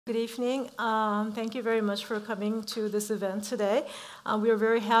Good evening. Thank you very much for coming to this event today. We are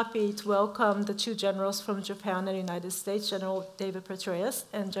very happy to welcome the two generals from Japan and the United States, General David Petraeus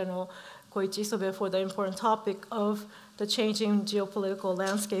and General Koichi Isobe, for the important topic of the changing geopolitical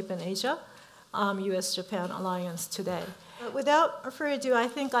landscape in Asia, U.S. Japan alliance today. Without further ado, I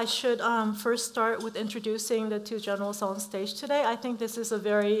think I should first start with introducing the two generals on stage today. I think this is a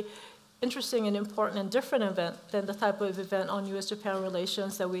very interesting and important and different event than the type of event on U.S.-Japan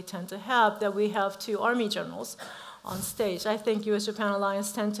relations that we tend to have, that we have two Army generals on stage. I think U.S.-Japan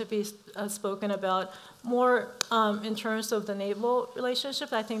alliance tend to be spoken about more in terms of the naval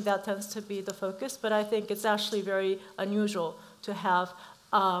relationship. I think that tends to be the focus, but I think it's actually very unusual to have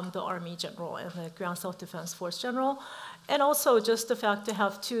the Army general and the Ground Self-Defense Force general, and also just the fact to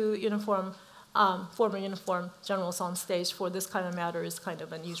have two former uniformed generals on stage for this kind of matter is kind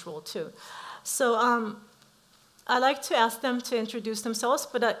of unusual too. So I'd like to ask them to introduce themselves,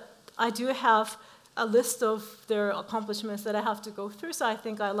 but I do have a list of their accomplishments that I have to go through, so I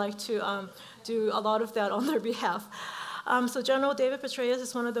think I'd like to do a lot of that on their behalf. So General David Petraeus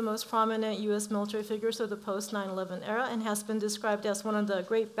is one of the most prominent U.S. military figures of the post-9/11 era and has been described as one of the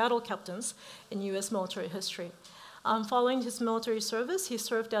great battle captains in U.S. military history. Following his military service, he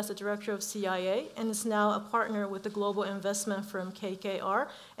served as the director of CIA and is now a partner with the global investment firm KKR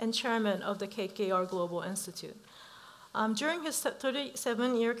and chairman of the KKR Global Institute. During his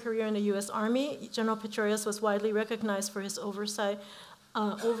 37-year career in the U.S. Army, General Petraeus was widely recognized for his oversight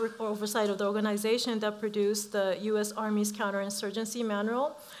of the organization that produced the U.S. Army's counterinsurgency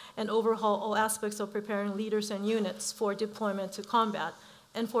manual and overhauled all aspects of preparing leaders and units for deployment to combat,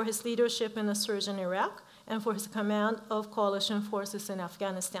 and for his leadership in the surge in Iraq, and for his command of coalition forces in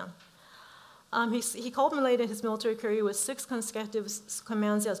Afghanistan. He culminated his military career with 6 consecutive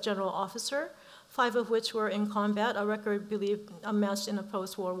commands as general officer, 5 of which were in combat, a record believed unmatched in the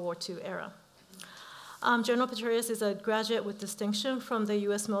post-World War II era. General Petraeus is a graduate with distinction from the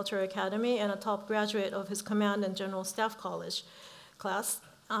U.S. Military Academy and a top graduate of his Command and General Staff College class.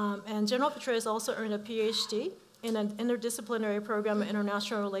 And General Petraeus also earned a PhD in an interdisciplinary program of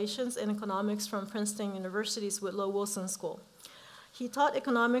international relations and economics from Princeton University's Whitlow Wilson School. He taught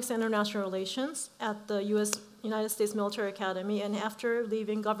economics and international relations at the United States Military Academy, and after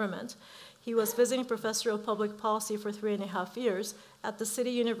leaving government, he was visiting professor of public policy for 3.5 years at the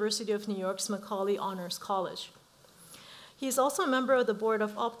City University of New York's Macaulay Honors College. He is also a member of the board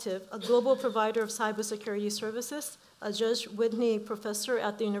of Optiv, a global provider of cybersecurity services, a Judge Whitney Professor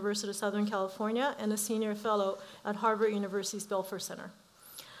at the University of Southern California, and a senior fellow at Harvard University's Belfer Center.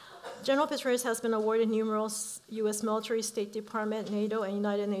 General Petraeus has been awarded numerous U.S. military, State Department, NATO, and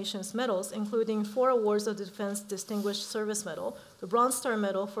United Nations medals, including 4 awards of the Defense Distinguished Service Medal, the Bronze Star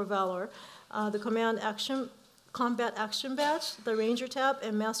Medal for Valor, the Combat Action Badge, the Ranger Tab,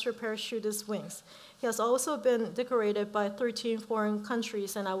 and Master Parachutist Wings. He has also been decorated by 13 foreign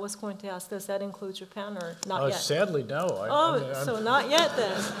countries, and I was going to ask, does that include Japan or not yet? Sadly, no. So not yet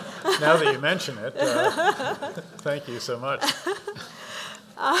then. Now that you mention it, thank you so much.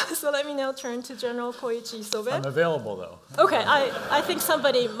 So let me now turn to General Koichi Isobe. I'm available, though. Okay, I think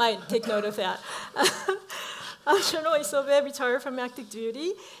somebody might take note of that. General Isobe retired from active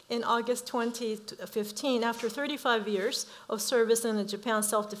duty in August 2015 after 35 years of service in the Japan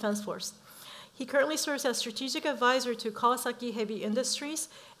Self-Defense Force. He currently serves as strategic advisor to Kawasaki Heavy Industries,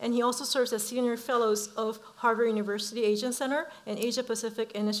 and he also serves as senior fellows of Harvard University Asian Center and Asia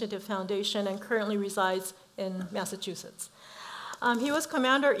Pacific Initiative Foundation, and currently resides in Massachusetts. He was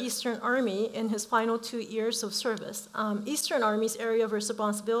Commander Eastern Army in his final 2 years of service. Eastern Army's area of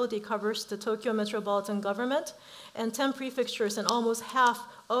responsibility covers the Tokyo metropolitan government and 10 prefectures and almost half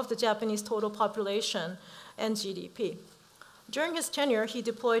of the Japanese total population and GDP. During his tenure, he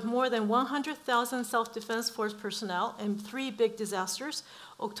deployed more than 100,000 self-defense force personnel in 3 big disasters: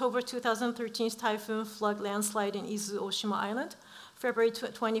 October 2013's typhoon flood landslide in Izu Oshima Island, February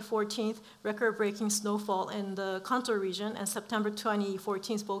 2014 record-breaking snowfall in the Kanto region, and September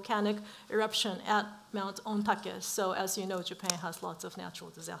 2014's volcanic eruption at Mount Ontake. So as you know, Japan has lots of natural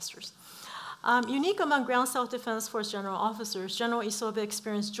disasters. Unique among Ground Self-Defense Force general officers, General Isobe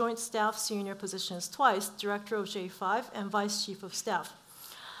experienced Joint Staff senior positions twice, Director of J5 and Vice Chief of Staff.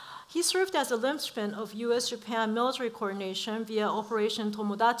 He served as a linchpin of U.S.-Japan military coordination via Operation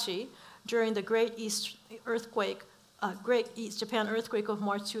Tomodachi during the Great East Japan earthquake of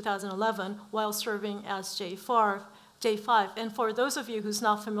March 2011 while serving as J5. And for those of you who's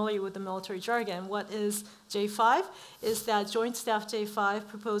not familiar with the military jargon, what is J5? Is that Joint Staff J5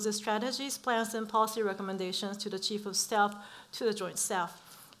 proposes strategies, plans, and policy recommendations to the Chief of Staff to the Joint Staff.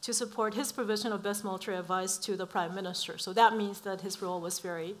 to support his provision of best military advice to the prime minister. So that means that his role was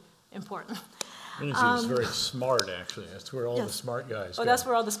very important. It means he was very smart, actually. That's where all the smart guys go. Oh, that's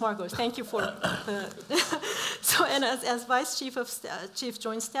where all the smart goes. Thank you for the... So, and as Vice Chief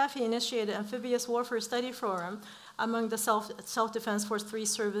Joint Staff, he initiated Amphibious Warfare Study Forum among the Self-Defense Force 3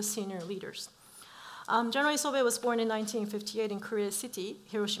 service senior leaders. General Isobe was born in 1958 in Korea City,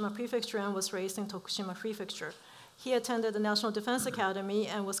 Hiroshima Prefecture, and was raised in Tokushima Prefecture. He attended the National Defense Academy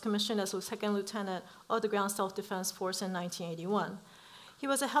and was commissioned as a second lieutenant of the Ground Self-Defense Force in 1981. He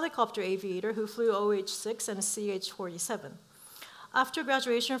was a helicopter aviator who flew OH-6 and CH-47. After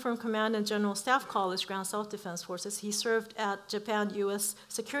graduation from Command and General Staff College, Ground Self-Defense Forces, he served at Japan U.S.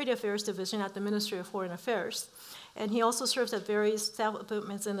 Security Affairs Division at the Ministry of Foreign Affairs. And he also served at various staff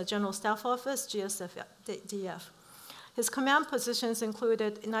appointments in the General Staff Office, GSDF. His command positions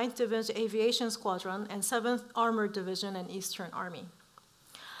included 9th Division Aviation Squadron and 7th Armored Division and Eastern Army.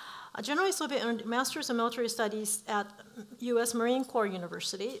 General Isobe earned Master's of Military Studies at U.S. Marine Corps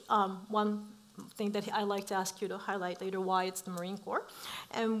University. One thing that I'd like to ask you to highlight later why it's the Marine Corps.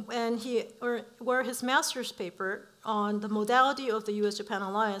 And he wrote his master's paper on the modality of the U.S. Japan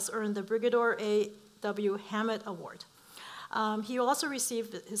alliance, earned the Brigadier A.W. Hammett Award. He also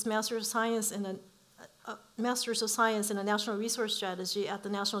received his Master's of Science in the National Resource Strategy at the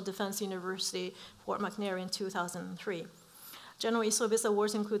National Defense University, Fort McNair in 2003. General Isobe's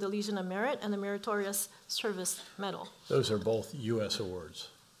awards include the Legion of Merit and the Meritorious Service Medal. Those are both U.S. awards.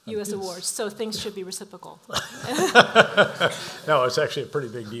 U.S. awards, so things should be reciprocal. No, it's actually a pretty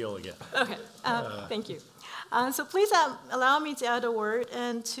big deal again. Okay, thank you. So please allow me to add a word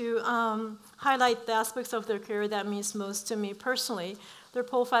and to highlight the aspects of their career that means most to me personally, their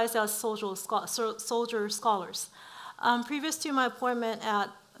profiles as soldier scholars. Previous to my appointment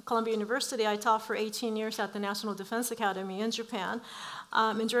at Columbia University, I taught for 18 years at the National Defense Academy in Japan.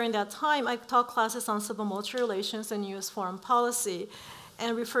 And during that time, I taught classes on civil military relations and U.S. foreign policy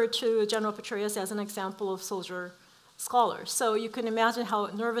and referred to General Petraeus as an example of soldier scholar. So you can imagine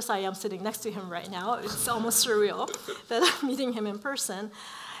how nervous I am sitting next to him right now. It's almost surreal that I'm meeting him in person.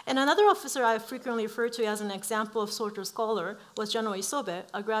 And another officer I frequently refer to as an example of soldier scholar was General Isobe,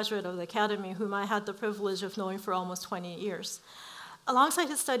 a graduate of the academy whom I had the privilege of knowing for almost 20 years. Alongside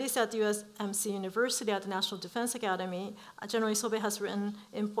his studies at the USMC University at the National Defense Academy, General Isobe has written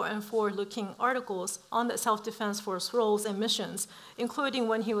important forward-looking articles on the self-defense force roles and missions, including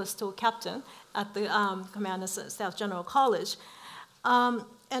when he was still captain at the Command and Staff General College.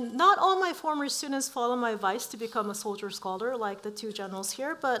 And not all my former students follow my advice to become a soldier scholar like the two generals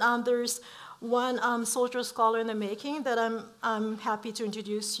here, but there's one soldier scholar in the making that I'm happy to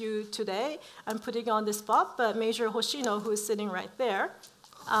introduce you today. I'm putting on the spot, but Major Hoshino, who is sitting right there,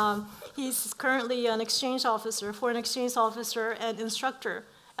 he's currently an exchange officer, foreign exchange officer and instructor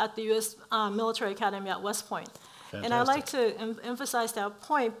at the U.S. Military Academy at West Point. Fantastic. And I like to emphasize that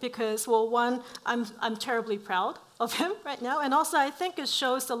point because, well, one, I'm terribly proud of him right now, and also I think it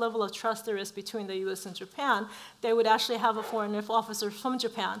shows the level of trust there is between the U.S. and Japan. They would actually have a foreign officer from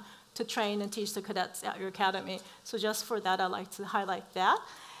Japan to train and teach the cadets at your academy. So just for that, I'd like to highlight that.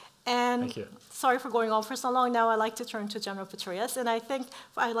 And thank you. Sorry for going on for so long. Now I'd like to turn to General Petraeus, and I think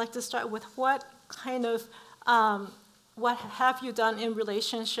I'd like to start with what kind of, what have you done in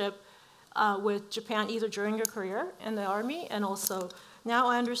relationship with Japan, either during your career in the Army, and also now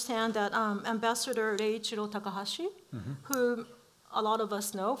I understand that Ambassador Reiichiro Takahashi, who a lot of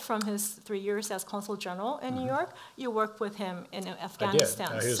us know from his 3 years as Consul General in New York, you worked with him in Afghanistan.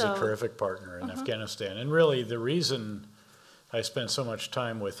 I did. He was a terrific partner in Afghanistan. And really the reason I spent so much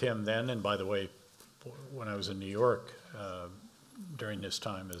time with him then, and by the way, when I was in New York during this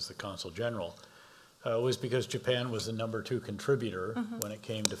time as the Consul General, was because Japan was the #2 contributor when it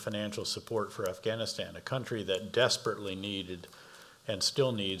came to financial support for Afghanistan, a country that desperately needed and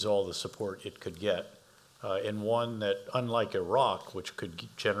still needs all the support it could get, and one that, unlike Iraq, which could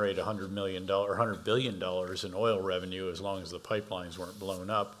generate $100 billion in oil revenue as long as the pipelines weren't blown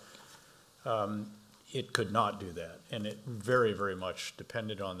up, it could not do that. And it very, very much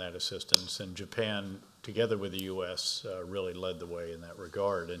depended on that assistance, and Japan, together with the U.S., really led the way in that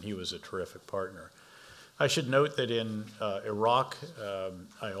regard, and he was a terrific partner. I should note that in Iraq,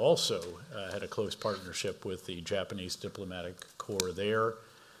 I also had a close partnership with the Japanese diplomatic corps there.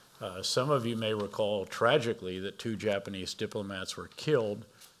 Some of you may recall, tragically, that 2 Japanese diplomats were killed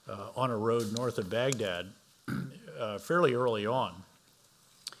on a road north of Baghdad fairly early on.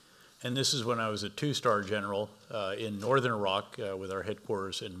 And this is when I was a 2-star general in northern Iraq with our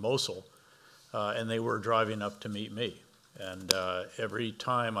headquarters in Mosul, and they were driving up to meet me. And every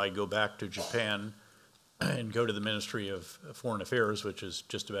time I go back to Japan, and go to the Ministry of Foreign Affairs, which is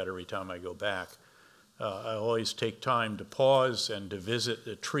just about every time I go back, I always take time to pause and to visit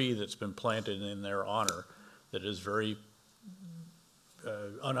a tree that's been planted in their honor that is very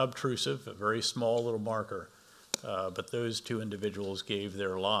unobtrusive, a very small little marker. But those two individuals gave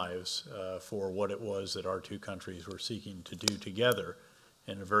their lives for what it was that our two countries were seeking to do together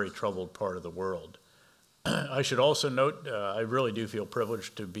in a very troubled part of the world. I should also note, I really do feel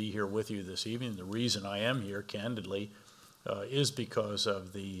privileged to be here with you this evening. The reason I am here, candidly, is because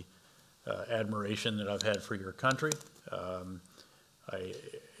of the admiration that I've had for your country.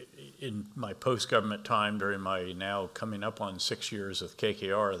 In my post-government time, during my now coming up on 6 years with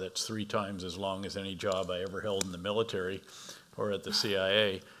KKR, that's 3 times as long as any job I ever held in the military or at the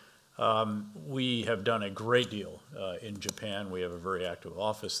CIA, we have done a great deal in Japan. We have a very active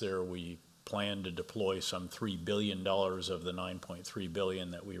office there. We plan to deploy some $3 billion of the $9.3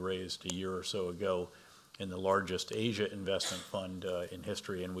 billion that we raised a year or so ago in the largest Asia investment fund in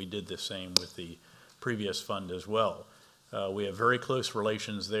history, and we did the same with the previous fund as well. We have very close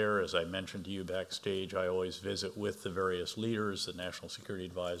relations there. As I mentioned to you backstage, I always visit with the various leaders, the National Security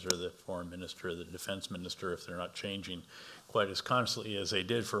Advisor, the Foreign Minister, the Defense Minister, if they're not changing quite as constantly as they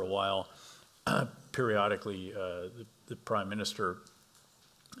did for a while. Periodically, the Prime Minister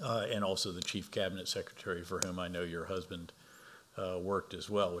and also the Chief Cabinet Secretary, for whom I know your husband worked as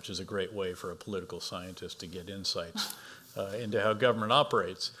well, which is a great way for a political scientist to get insights into how government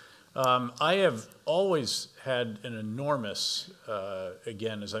operates. I have always had an enormous,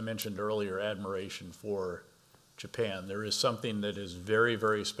 again, as I mentioned earlier, admiration for Japan. There is something that is very,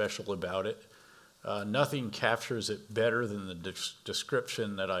 very special about it. Nothing captures it better than the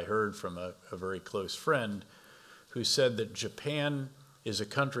description that I heard from a very close friend who said that Japan is a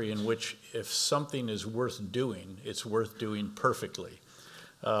country in which if something is worth doing, it's worth doing perfectly.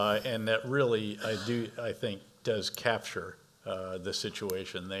 And that really, I think, does capture the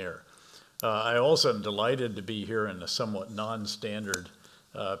situation there. I also am delighted to be here in a somewhat non-standard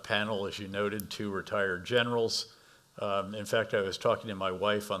panel, as you noted, 2 retired generals. In fact, I was talking to my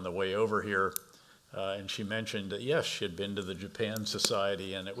wife on the way over here, and she mentioned that, yes, she had been to the Japan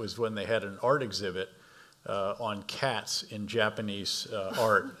Society, and it was when they had an art exhibit on cats in Japanese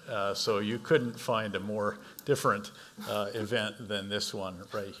art. So you couldn't find a more different event than this one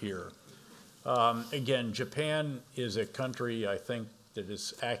right here. Again, Japan is a country, I think, that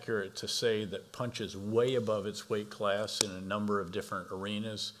is accurate to say that punches way above its weight class in a number of different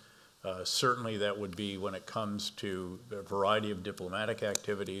arenas. Certainly that would be when it comes to a variety of diplomatic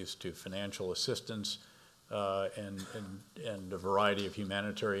activities, to financial assistance, and a variety of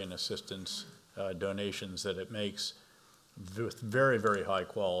humanitarian assistance donations that it makes with very, very high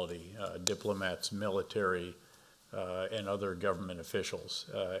quality diplomats, military, and other government officials.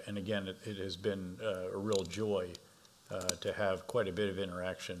 And again, it has been a real joy to have quite a bit of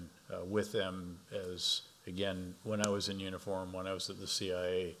interaction with them as, again, when I was in uniform, when I was at the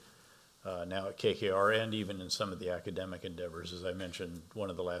CIA, now at KKR, and even in some of the academic endeavors. As I mentioned, one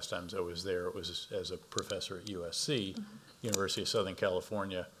of the last times I was there, it was as a professor at USC, University of Southern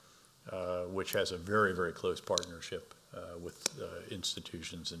California, which has a very, very close partnership with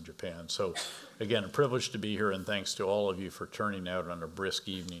institutions in Japan. So again, a privilege to be here, and thanks to all of you for turning out on a brisk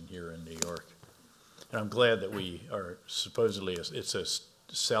evening here in New York. And I'm glad that we are supposedly, it's a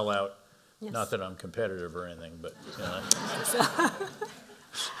sellout, yes. Not that I'm competitive or anything, but you know,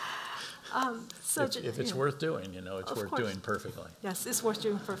 if it's worth doing, you know, it's worth doing perfectly. Yes, it's worth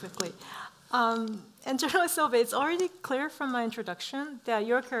doing perfectly. And General Isobe, it's already clear from my introduction that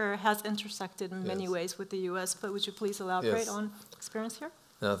your career has intersected in many ways with the U.S., but would you please elaborate on experience here?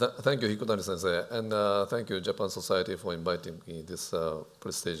 Thank you, Hikutani-sensei, and thank you, Japan Society, for inviting me this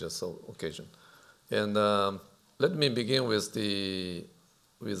prestigious occasion. And let me begin with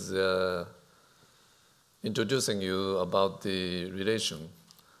introducing you about the relation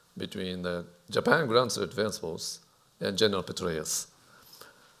between the Japan Ground Air Defense Force and General Petraeus.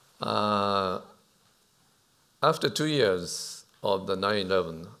 After 2 years of the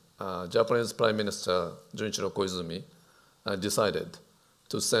 9/11, Japanese Prime Minister Junichiro Koizumi decided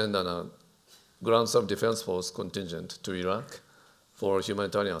to send a Ground Air Defense Force contingent to Iraq for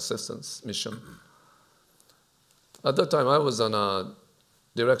humanitarian assistance mission. At that time, I was a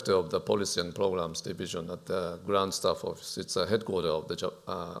director of the Policy and Programs Division at the Ground Staff Office. It's a headquarters of the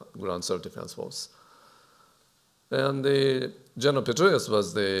Ground Air Defense Force. And General Petraeus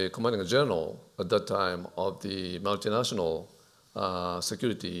was the commanding general at that time of the multinational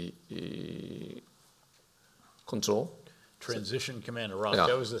security control. Transition Command Iraq. Yeah.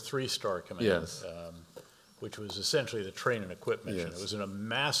 That was the 3-star command, yes. Which was essentially the train and equip mission. Yes. It was a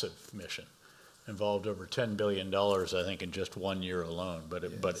massive mission. involved over $10 billion, I think, in just 1 year alone. But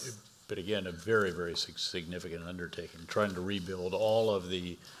again, a very, very significant undertaking, trying to rebuild all of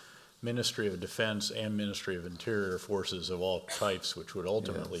the Ministry of Defense and Ministry of Interior forces of all types, which would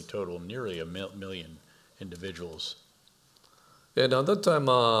ultimately total nearly a million individuals. And at that time,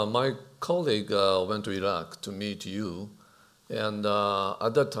 my colleague went to Iraq to meet you. And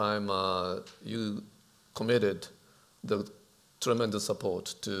at that time, you committed the tremendous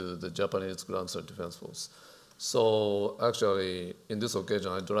support to the Japanese Ground Self-Defense Force. So actually, in this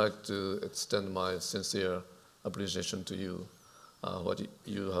occasion, I'd like to extend my sincere appreciation to you, what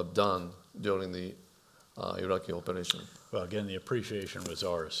you have done during the Iraqi operation. Well, again, the appreciation was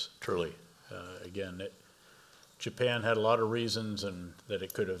ours, truly. Again, Japan had a lot of reasons and that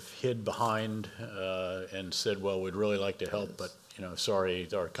it could have hid behind and said, well, we'd really like to help, but sorry,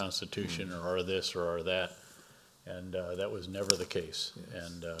 our constitution or our this or our that. And that was never the case.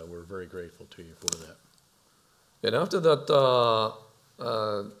 And we're very grateful to you for that. And after that,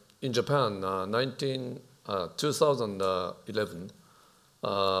 in Japan, 2011,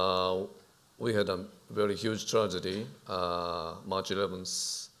 we had a very huge tragedy, March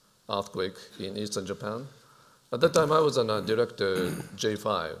 11th earthquake in eastern Japan. At that time, I was on a director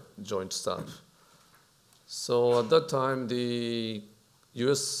J5, Joint Staff. So at that time, the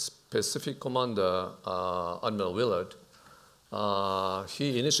U.S. Pacific Commander, Admiral Willard,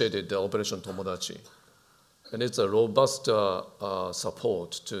 he initiated the Operation Tomodachi. And it's a robust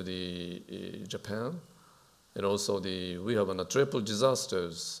support to the Japan. And also we have triple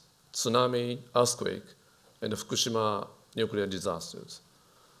disasters, tsunami, earthquake, and Fukushima nuclear disasters.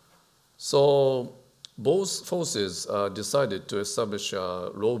 So both forces decided to establish a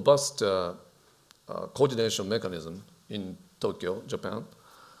robust coordination mechanism in Tokyo, Japan.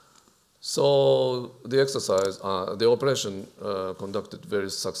 So the exercise, the operation conducted very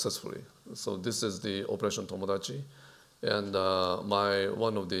successfully. So this is the Operation Tomodachi. And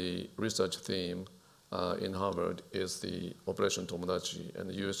one of the research theme in Harvard is the Operation Tomodachi and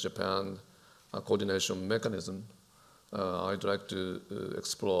the U.S. Japan coordination mechanism. I'd like to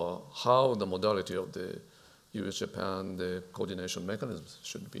explore how the modality of the U.S. Japan, the coordination mechanisms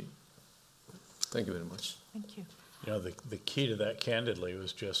should be. Thank you very much. Thank you. The key to that, candidly,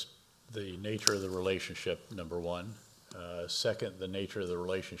 was just the nature of the relationship, number one. Second, the nature of the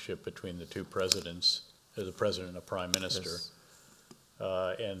relationship between the two presidents, the president and a prime minister.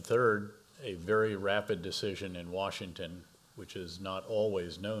 Yes. And third, a very rapid decision in Washington, which is not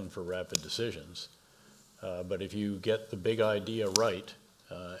always known for rapid decisions. But if you get the big idea right,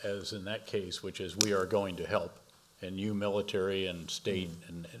 as in that case, which is we are going to help, and you military and state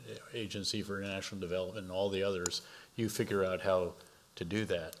and Agency for International Development and all the others, you figure out how to do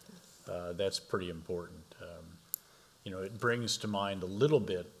that. That's pretty important. It brings to mind a little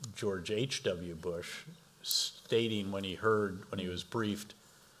bit George H.W. Bush stating when he was briefed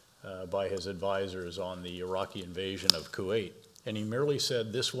by his advisors on the Iraqi invasion of Kuwait, and he merely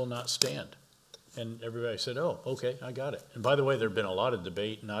said, "This will not stand." And everybody said, "Oh, okay, I got it." And by the way, there had been a lot of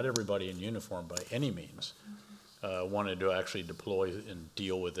debate. Not everybody in uniform by any means wanted to actually deploy and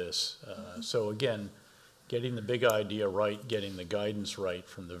deal with this. So again, getting the big idea right, getting the guidance right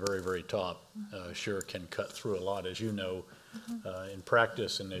from the very, very top sure can cut through a lot, as you know, in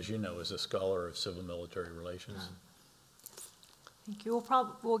practice and as you know as a scholar of civil-military relations. Thank you.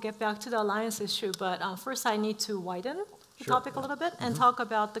 We'll get back to the alliance issue, but first I need to widen the topic a little bit and talk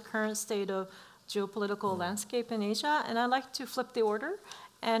about the current state of geopolitical landscape in Asia. And I'd like to flip the order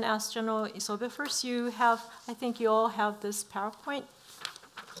and ask General Isobe first. I think you all have this PowerPoint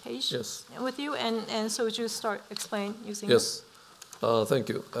page with you, and so would you explain using Yes, thank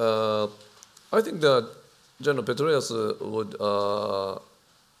you. I think that General Petraeus would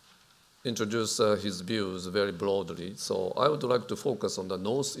introduce his views very broadly. So I would like to focus on the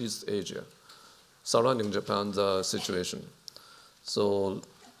Northeast Asia surrounding Japan's situation. So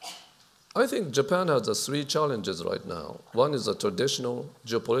I think Japan has three challenges right now. One is a traditional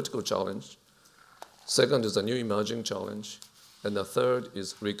geopolitical challenge. Second is a new emerging challenge. And the third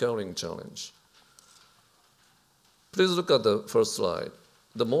is recurring challenge. Please look at the first slide.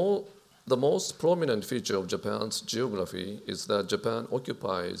 The most prominent feature of Japan's geography is that Japan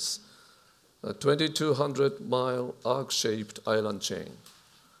occupies a 2,200-mile arc-shaped island chain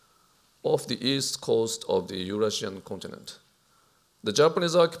off the east coast of the Eurasian continent. The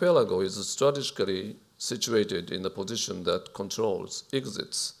Japanese archipelago is strategically situated in the position that controls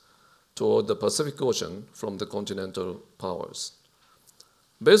exits toward the Pacific Ocean from the continental powers.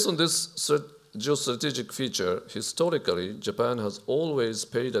 Based on this geostrategic feature, historically, Japan has always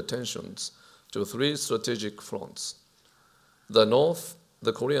paid attention to three strategic fronts: the north,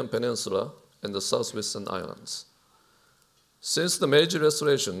 the Korean Peninsula, and the southwestern islands. Since the Meiji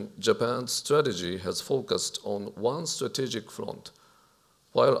Restoration, Japan's strategy has focused on one strategic front,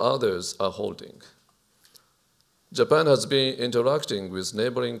 while others are holding. Japan has been interacting with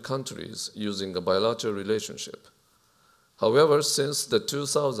neighboring countries using a bilateral relationship. However, since the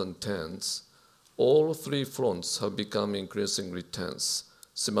 2010s, all three fronts have become increasingly tense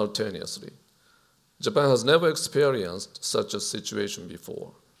simultaneously. Japan has never experienced such a situation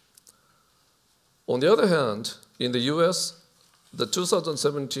before. On the other hand, in the U.S., the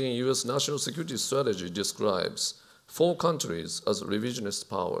 2017 U.S. National Security Strategy describes 4 countries as revisionist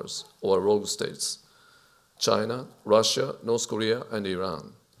powers or rogue states: China, Russia, North Korea, and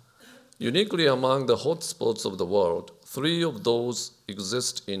Iran. Uniquely among the hotspots of the world, 3 of those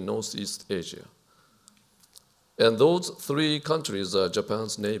exist in Northeast Asia. And those 3 countries are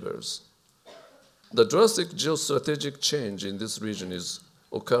Japan's neighbors. The drastic geostrategic change in this region is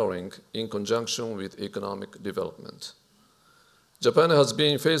occurring in conjunction with economic development. Japan has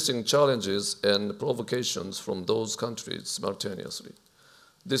been facing challenges and provocations from those countries simultaneously.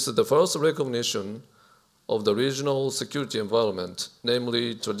 This is the first recognition of the regional security environment,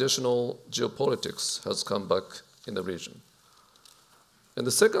 namely traditional geopolitics, has come back in the region. And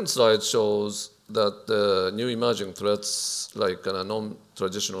the second slide shows that the new emerging threats like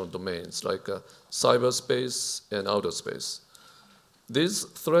non-traditional domains, like cyberspace and outer space. These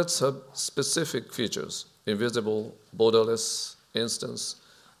threats have specific features: invisible, borderless, instance,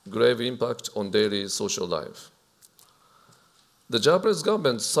 grave impact on daily social life. The Japanese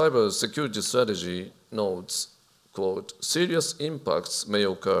government's cyber security strategy notes, quote, serious impacts may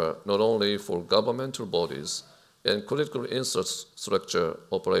occur not only for governmental bodies and critical infrastructure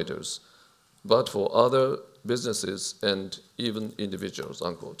operators, but for other businesses and even individuals,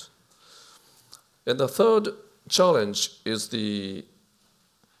 unquote. And the third challenge is the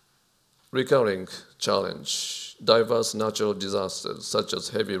recurring challenge: diverse natural disasters such as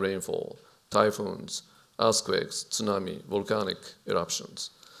heavy rainfall, typhoons, earthquakes, tsunami, volcanic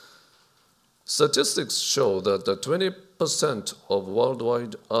eruptions. Statistics show that 20% of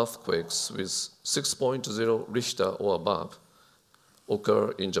worldwide earthquakes with 6.0 Richter or above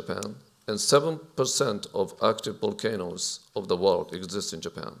occur in Japan, and 7% of active volcanoes of the world exist in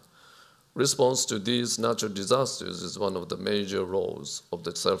Japan. Response to these natural disasters is one of the major roles of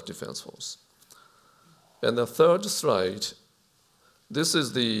the self-defense force. And the third slide, this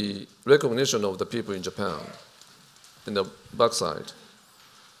is the recognition of the people in Japan in the backside.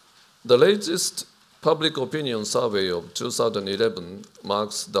 The latest public opinion survey of 2011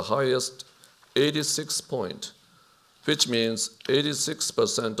 marks the highest 86 point, which means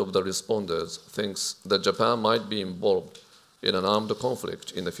 86% of the respondents thinks that Japan might be involved in an armed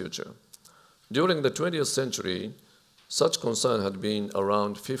conflict in the future. During the 20th century, such concern had been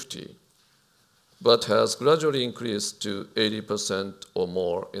around 50, but has gradually increased to 80% or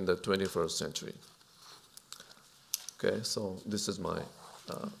more in the 21st century. Okay, so this is my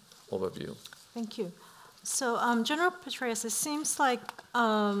overview. Thank you. So, General Petraeus, it seems like,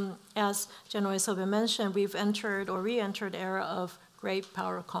 as General Isobe mentioned, we've entered or re-entered era of great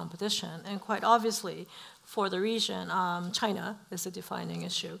power competition, and quite obviously, for the region, China is a defining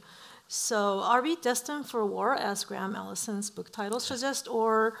issue. So, are we destined for war, as Graham Allison's book title suggests,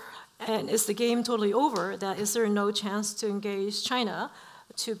 and is the game totally over? That is there no chance to engage China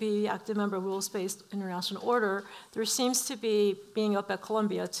to be active member of rules-based international order? There seems to be, being up at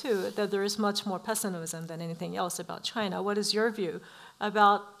Columbia too, that there is much more pessimism than anything else about China. What is your view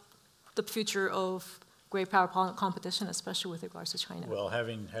about the future of great power competition, especially with regards to China? Well,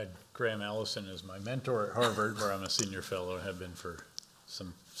 having had Graham Allison as my mentor at Harvard, where I'm a senior fellow and have been for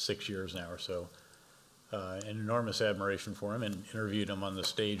some 6 years now or so, an enormous admiration for him, and interviewed him on the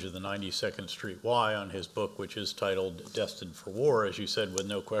stage of the 92nd Street Y on his book, which is titled Destined for War, as you said, with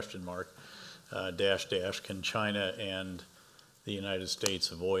no question mark, can China and the United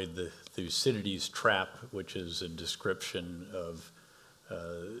States avoid the Thucydides trap, which is a description of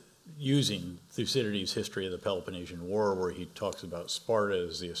using Thucydides' history of the Peloponnesian War, where he talks about Sparta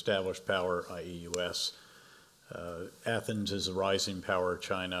as the established power, i.e. U.S., Athens is a rising power,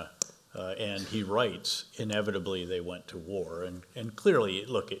 China, and he writes, inevitably they went to war. And clearly,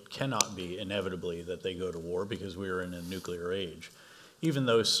 look, it cannot be inevitably that they go to war because we are in a nuclear age. Even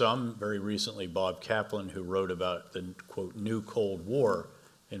though some, very recently, Bob Kaplan, who wrote about the, quote, new Cold War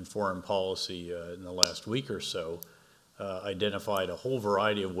in foreign policy in the last week or so, identified a whole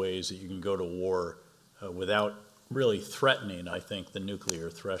variety of ways that you can go to war without really threatening, I think, the nuclear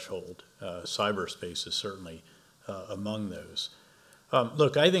threshold. Cyberspace is certainly among those.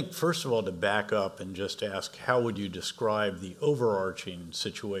 Look, I think, first of all, to back up and just ask, how would you describe the overarching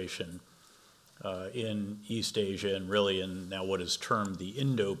situation in East Asia and really in now what is termed the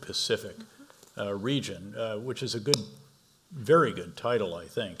Indo-Pacific region, which is a good, very good title, I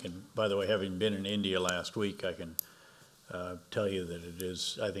think. And by the way, having been in India last week, I can tell you that it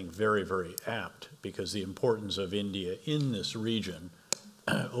is, I think, very, very apt, because the importance of India in this region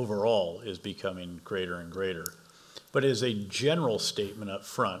overall is becoming greater and greater. But as a general statement up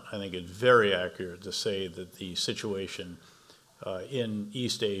front, I think it's very accurate to say that the situation in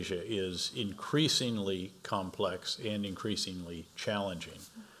East Asia is increasingly complex and increasingly challenging.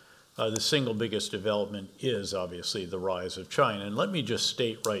 The single biggest development is obviously the rise of China. And let me just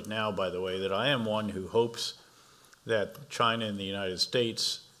state right now, by the way, that I am one who hopes that China and the United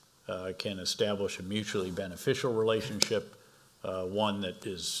States can establish a mutually beneficial relationship, one that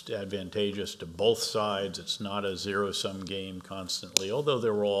is advantageous to both sides. It's not a zero-sum game constantly, although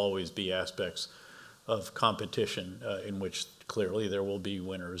there will always be aspects of competition in which clearly there will be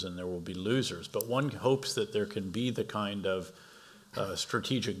winners and there will be losers. But one hopes that there can be the kind of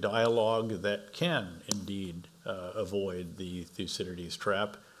strategic dialogue that can indeed avoid the Thucydides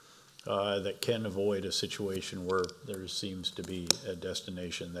trap, that can avoid a situation where there seems to be a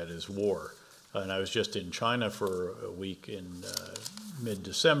destination that is war. And I was just in China for a week in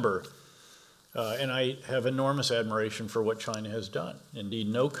mid-December, and I have enormous admiration for what China has done. Indeed,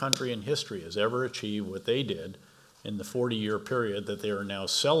 no country in history has ever achieved what they did in the 40-year period that they are now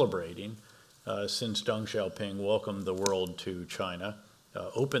celebrating since Deng Xiaoping welcomed the world to China,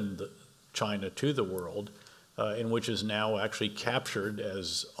 opened China to the world, in which is now actually captured,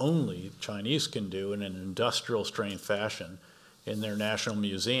 as only Chinese can do, in an industrial strength fashion in their National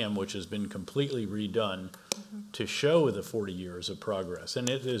Museum, which has been completely redone to show the 40 years of progress. And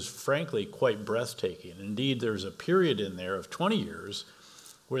it is frankly quite breathtaking. Indeed, there's a period in there of 20 years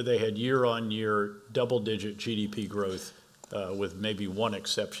where they had year-on-year double-digit GDP growth, with maybe one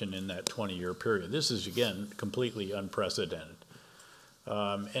exception in that 20-year period. This is, again, completely unprecedented.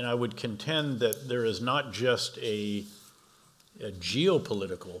 And I would contend that there is not just a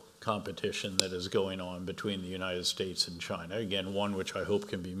geopolitical competition that is going on between the United States and China, again, one which I hope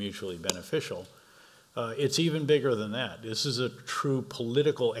can be mutually beneficial. It's even bigger than that. This is a true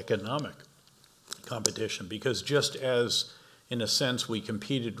political economic competition, because just as, in a sense, we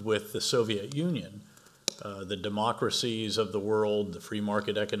competed with the Soviet Union, the democracies of the world, the free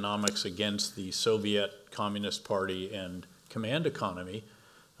market economics against the Soviet Communist Party and command economy,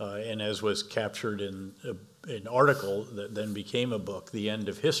 and as was captured in an article that then became a book, The End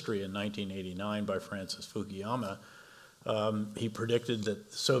of History, in 1989 by Francis Fukuyama. He predicted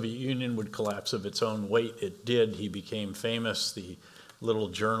that the Soviet Union would collapse of its own weight. It did. He became famous. The little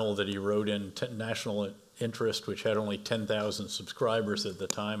journal that he wrote in, National Interest, which had only 10,000 subscribers at the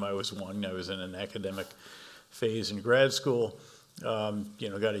time. I was one. I was in an academic phase in grad school. Got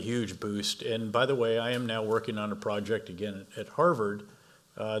a huge boost. And by the way, I am now working on a project again at Harvard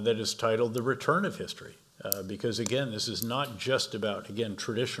that is titled The Return of History. Because again, this is not just about, again,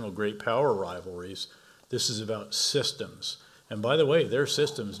 traditional great power rivalries. This is about systems. And by the way, their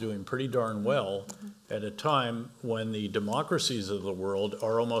system's doing pretty darn well at a time when the democracies of the world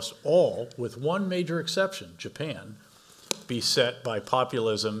are almost all, with one major exception, Japan, beset by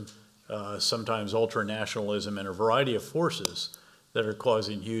populism, sometimes ultranationalism, and a variety of forces that are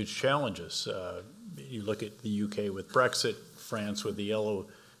causing huge challenges. You look at the UK with Brexit, France with the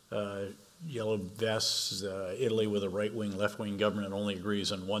yellow vests, Italy with a right-wing, left-wing government only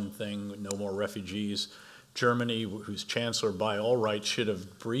agrees on one thing, no more refugees. Germany, whose chancellor by all rights should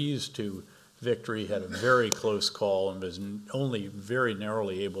have breezed to victory, had a very close call and was only very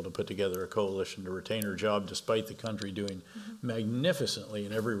narrowly able to put together a coalition to retain her job, despite the country doing magnificently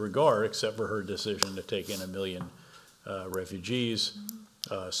in every regard, except for her decision to take in 1 million refugees,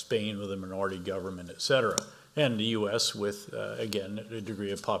 Spain with a minority government, et cetera. And the U.S. with, again, a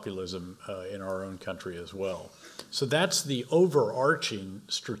degree of populism in our own country as well. So that's the overarching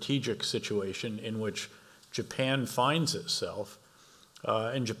strategic situation in which Japan finds itself.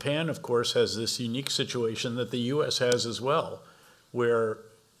 And Japan, of course, has this unique situation that the U.S. has as well, where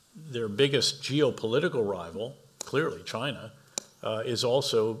their biggest geopolitical rival, clearly China, is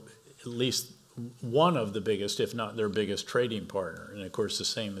also at least one of the biggest, if not their biggest, trading partner. And of course, the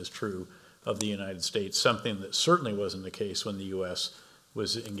same is true of the United States, something that certainly wasn't the case when the U.S.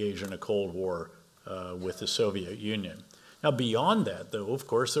 was engaged in a Cold War with the Soviet Union. Now, beyond that, though, of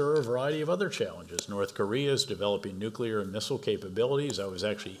course, there are a variety of other challenges. North Korea is developing nuclear and missile capabilities. I was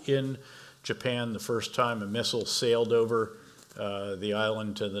actually in Japan the first time a missile sailed over the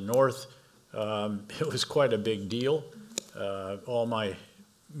island to the north. It was quite a big deal. All my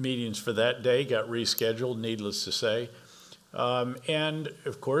meetings for that day got rescheduled, needless to say. And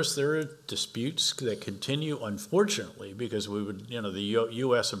of course, there are disputes that continue, unfortunately, because we would, the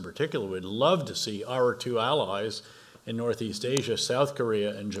U.S. in particular would love to see our two allies in Northeast Asia, South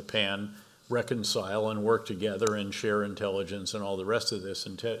Korea and Japan, reconcile and work together and share intelligence and all the rest of this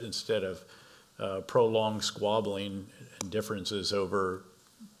instead of prolonged squabbling and differences over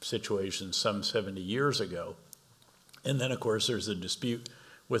situations some 70 years ago. And then, of course, there's a dispute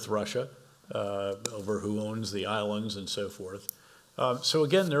with Russia over who owns the islands and so forth. So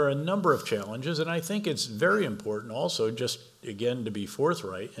again, there are a number of challenges, and I think it's very important also just, again, to be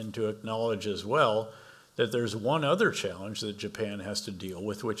forthright and to acknowledge as well that there's one other challenge that Japan has to deal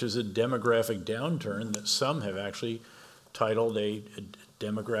with, which is a demographic downturn that some have actually titled a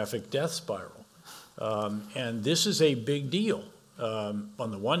demographic death spiral. And this is a big deal.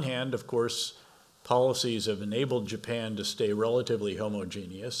 On the one hand, of course, policies have enabled Japan to stay relatively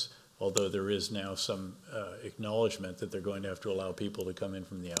homogeneous, although there is now some acknowledgement that they're going to have to allow people to come in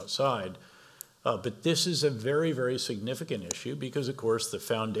from the outside. But this is a very, very significant issue because, of course, the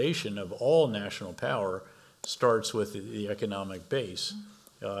foundation of all national power starts with the economic base.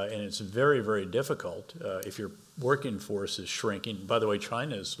 And it's very, very difficult if your working force is shrinking. By the way,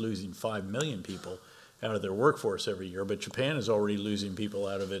 China is losing 5 million people out of their workforce every year, but Japan is already losing people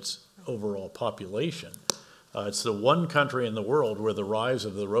out of its overall population. It's the one country in the world where the rise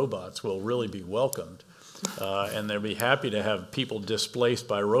of the robots will really be welcomed. And they'll be happy to have people displaced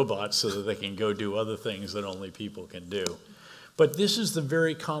by robots so that they can go do other things that only people can do. But this is the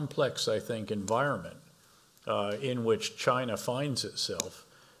very complex, I think, environment in which China finds itself.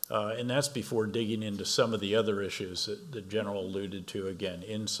 And that's before digging into some of the other issues that the General alluded to, again,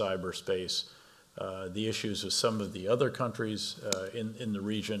 in cyberspace, the issues of some of the other countries in the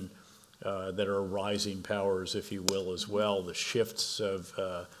region that are rising powers, if you will, as well, the shifts of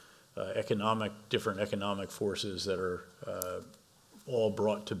different economic forces that are all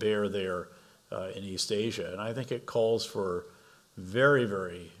brought to bear there in East Asia. And I think it calls for very,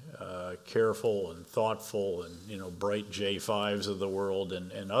 very careful and thoughtful and, bright J5s of the world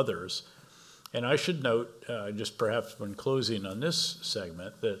and others. And I should note, just perhaps when closing on this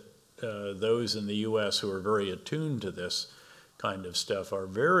segment, that those in the U.S. who are very attuned to this kind of stuff are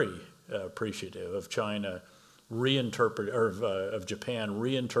very appreciative of China of Japan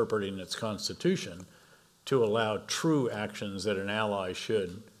reinterpreting its constitution to allow true actions that an ally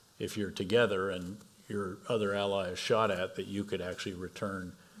should, if you're together and your other ally is shot at, that you could actually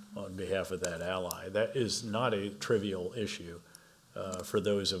return on behalf of that ally. That is not a trivial issue for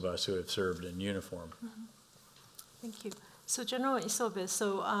those of us who have served in uniform. Mm-hmm. Thank you. So General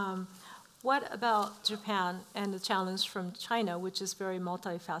Isobe, what about Japan and the challenge from China, which is very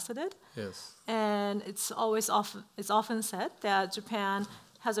multifaceted? Yes. And it's often said that Japan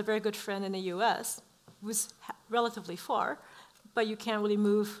has a very good friend in the U.S., who's relatively far, but you can't really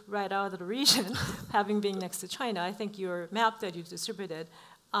move right out of the region, having been next to China. I think your map that you've distributed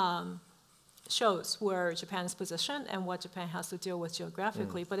shows where Japan is positioned and what Japan has to deal with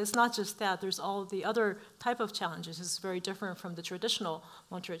geographically. But it's not just that. There's all the other type of challenges. It's very different from the traditional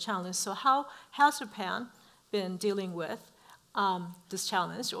Montreal challenge. So how has Japan been dealing with this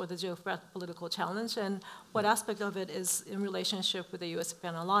challenge or the geopolitical challenge, and what aspect of it is in relationship with the U.S.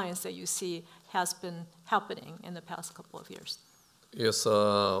 Japan alliance that you see has been happening in the past couple of years? Yes,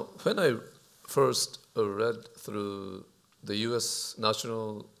 when I first read through the U.S.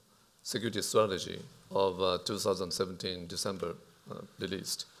 National Security Strategy of 2017 December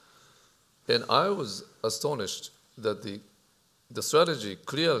released, and I was astonished that the strategy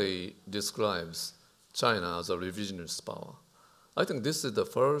clearly describes China as a revisionist power. I think this is the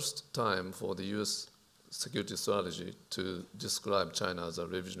first time for the U.S. security strategy to describe China as a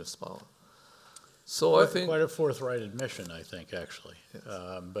revisionist power. So I think quite a forthright admission, I think, actually. Yes.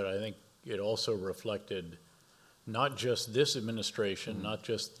 But I think it also reflected not just this administration, not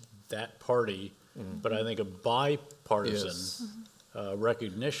just that party, but I think a bipartisan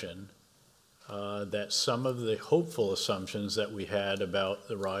recognition that some of the hopeful assumptions that we had about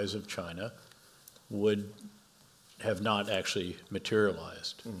the rise of China would have not actually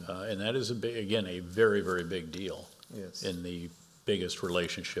materialized. And that is, again, a very, very big deal in the biggest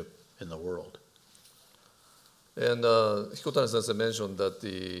relationship in the world. And Hikotani-sensei mentioned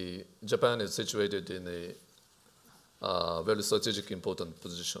that Japan is situated in a very strategic important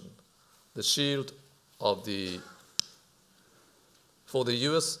position. The shield of for the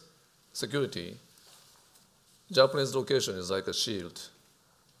U.S. security, Japanese location is like a shield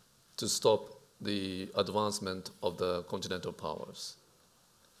to stop the advancement of the continental powers.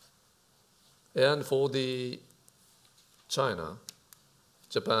 And for China,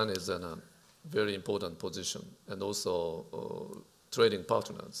 Japan is an very important position, and also trading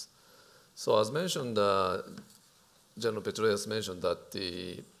partners. So as mentioned, General Petraeus mentioned that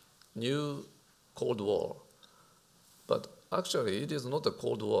the new Cold War, but actually it is not a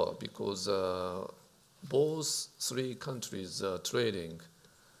Cold War because both three countries are trading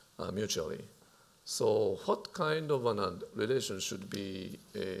mutually. So what kind of a relation should be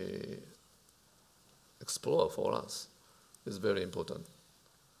explored for us is very important.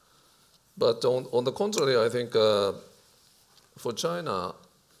 But on the contrary, I think for China,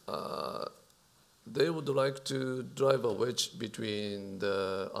 they would like to drive a wedge between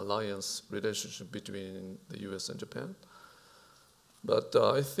the alliance relationship between the U.S. and Japan. But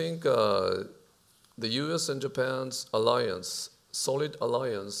I think the U.S. and Japan's alliance, solid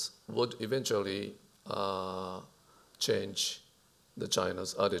alliance, would eventually change the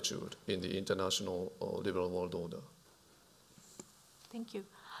China's attitude in the international liberal world order. Thank you.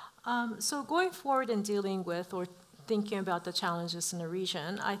 So going forward and dealing with or thinking about the challenges in the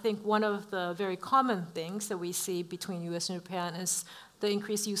region, I think one of the very common things that we see between U.S. and Japan is the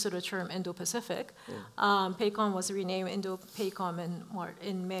increased use of the term Indo-Pacific. PACOM was renamed Indo-PACOM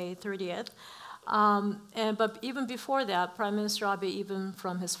in May 30th. But even before that, Prime Minister Abe, even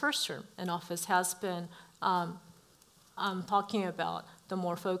from his first term in office, has been talking about the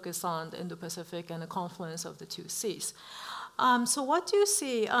more focus on the Indo-Pacific and the confluence of the two seas. So what do you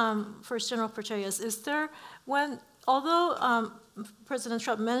see, first General Petraeus, is there, although President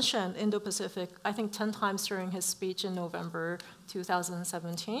Trump mentioned Indo-Pacific, I think 10 times during his speech in November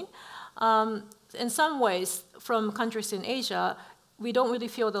 2017, in some ways, from countries in Asia, we don't really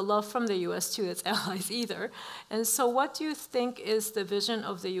feel the love from the U.S. to its allies either. And so what do you think is the vision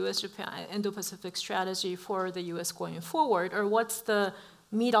of the U.S.-Japan Indo-Pacific strategy for the U.S. going forward, or what's the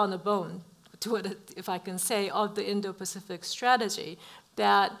meat on the bone, to it, if I can say, of the Indo-Pacific strategy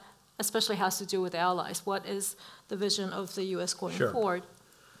that especially has to do with allies? What is the vision of the U.S. going forward?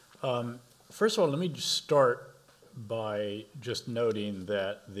 First of all, let me just start by just noting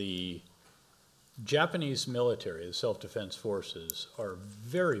that the Japanese military, the self-defense forces, are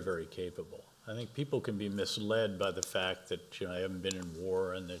very, very capable. I think people can be misled by the fact that they haven't been in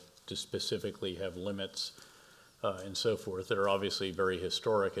war and that to specifically have limits and so forth that are obviously very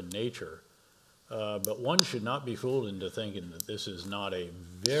historic in nature. But one should not be fooled into thinking that this is not a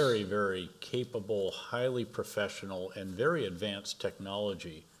very, very capable, highly professional, and very advanced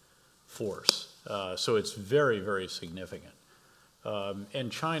technology force. So it's very, very significant.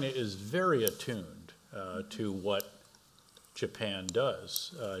 And China is very attuned to what Japan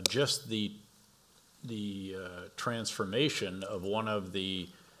does. Just the transformation of one of the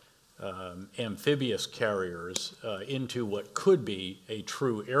amphibious carriers into what could be a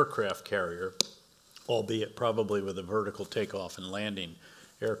true aircraft carrier, albeit probably with a vertical takeoff and landing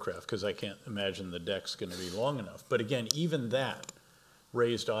aircraft, because I can't imagine the deck's going to be long enough. But again, even that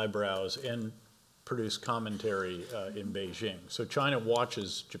raised eyebrows and produced commentary in Beijing. So China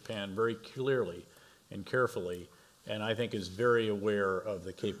watches Japan very clearly and carefully, and I think is very aware of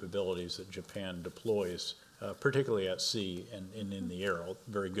the capabilities that Japan deploys, particularly at sea and in the air.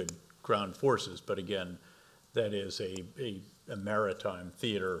 Very good ground forces, but again, that is a maritime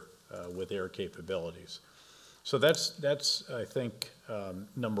theater with air capabilities. So that's I think,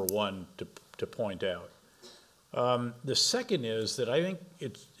 number one to point out. The second is that I think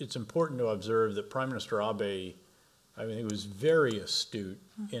it's important to observe that Prime Minister Abe, I mean, he was very astute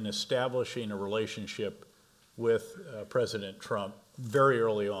in establishing a relationship with President Trump very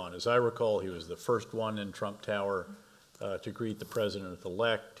early on. As I recall, he was the first one in Trump Tower to greet the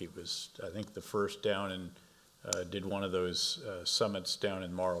president-elect. He was, I think, the first down and did one of those summits down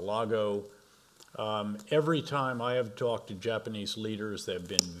in Mar-a-Lago. Every time I have talked to Japanese leaders, they've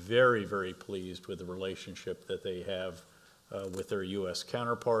been very, very pleased with the relationship that they have with their U.S.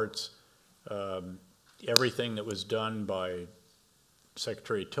 counterparts. Everything that was done by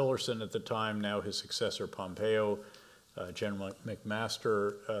Secretary Tillerson at the time, now his successor Pompeo, General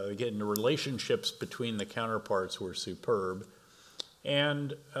McMaster, again, the relationships between the counterparts were superb.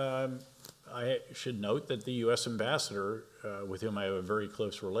 And I should note that the U.S. ambassador, with whom I have a very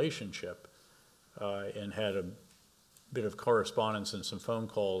close relationship, and had a bit of correspondence and some phone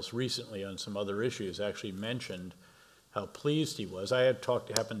calls recently on some other issues, actually mentioned how pleased he was. I had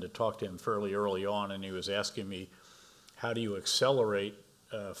happened to talk to him fairly early on, and he was asking me, how do you accelerate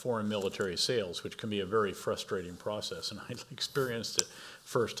foreign military sales, which can be a very frustrating process. And I experienced it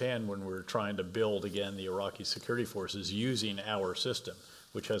firsthand when we were trying to build, again, the Iraqi security forces using our system,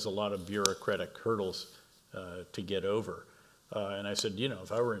 which has a lot of bureaucratic hurdles to get over. And I said,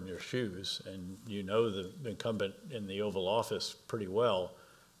 if I were in your shoes, and the incumbent in the Oval Office pretty well,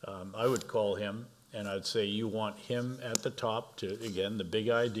 I would call him and I'd say you want him at the top to, again, the big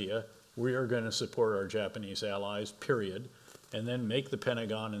idea, we are going to support our Japanese allies, period, and then make the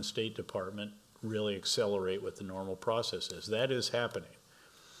Pentagon and State Department really accelerate what the normal process is. That is happening.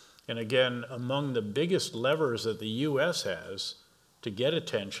 And again, among the biggest levers that the U.S. has to get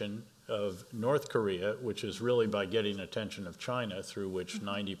attention of North Korea, which is really by getting attention of China, through which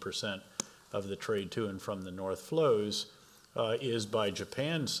 90% of the trade to and from the North flows, is by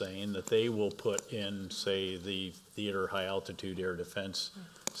Japan saying that they will put in, say, the Theater High Altitude Air Defense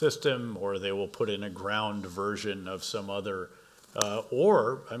System, or they will put in a ground version of some other,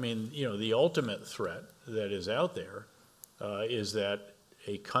 or, I mean, you know, the ultimate threat that is out there is that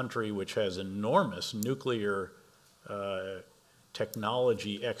a country which has enormous nuclear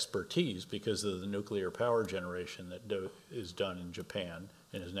technology expertise because of the nuclear power generation that is done in Japan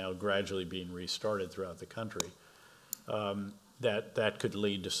and is now gradually being restarted throughout the country, that could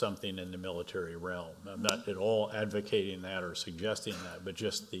lead to something in the military realm. I'm not at all advocating that or suggesting that, but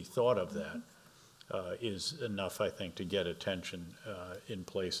just the thought of that is enough, I think, to get attention in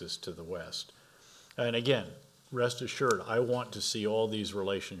places to the West. And again, rest assured, I want to see all these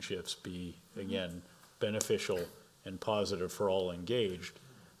relationships be, again, beneficial and positive for all engaged.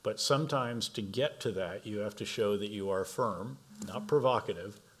 But sometimes to get to that, you have to show that you are firm, not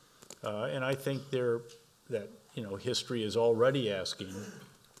provocative. And I think that you know, history is already asking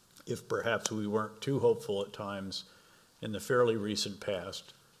if perhaps we weren't too hopeful at times in the fairly recent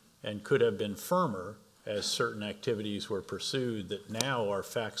past and could have been firmer as certain activities were pursued that now are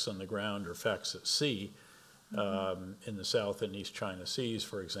facts on the ground or facts at sea, in the South and East China Seas,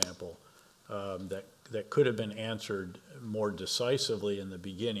 for example, that could have been answered more decisively in the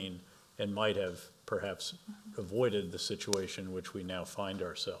beginning and might have perhaps avoided the situation which we now find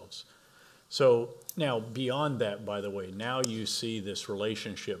ourselves. So now beyond that, by the way, now you see this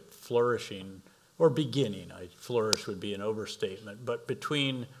relationship flourishing, or beginning, flourish would be an overstatement, but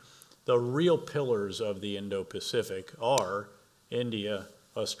between the real pillars of the Indo-Pacific are India,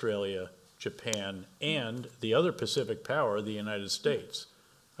 Australia, Japan, and the other Pacific power, the United States.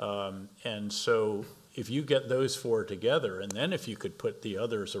 And so if you get those four together, and then if you could put the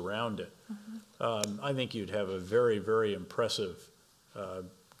others around it, I think you'd have a very, very impressive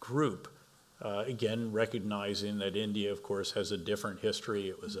group. Again, recognizing that India, of course, has a different history.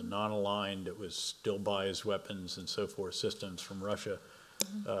 It was a non-aligned, it was still buys weapons and so forth, systems from Russia,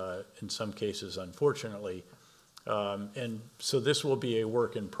 in some cases, unfortunately. And so this will be a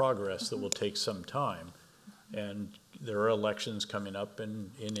work in progress that will take some time. And there are elections coming up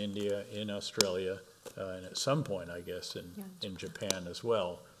in India, in Australia, and at some point, I guess, in Japan as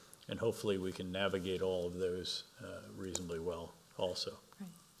well. And hopefully we can navigate all of those reasonably well also.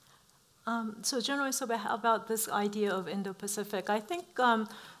 So General Isobe, how about this idea of Indo-Pacific? I think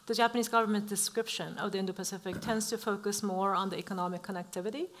the Japanese government description of the Indo-Pacific tends to focus more on the economic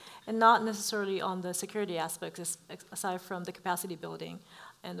connectivity and not necessarily on the security aspects, aside from the capacity building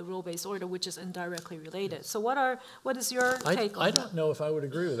and the rule-based order, which is indirectly related. So what is your take on that? I don't know if I would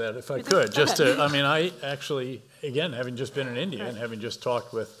agree with that, if I could. Just to, I mean, I actually, again, having just been in India and having just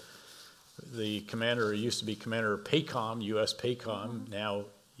talked with the commander, who used to be commander of PACOM, U.S. PACOM, now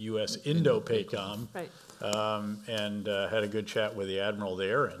U.S. Indo-PACOM, and had a good chat with the admiral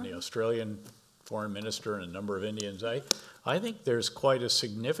there and the Australian foreign minister and a number of Indians. I think there's quite a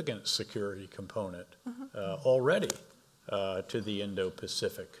significant security component already to the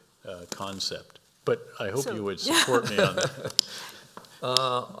Indo-Pacific concept. But I hope you would support me on that.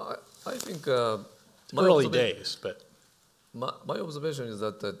 I think early days, but my observation is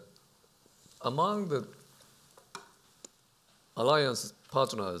that among the alliance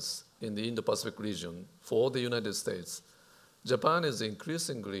partners in the Indo-Pacific region for the United States, Japan is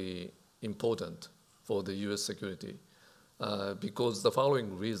increasingly important for the U.S. security because the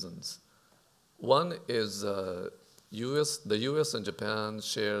following reasons. One is the U.S. and Japan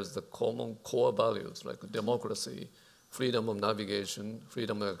shares the common core values like democracy, freedom of navigation,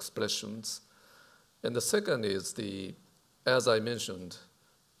 freedom of expressions. And the second is as I mentioned,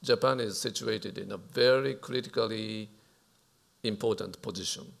 Japan is situated in a very critically important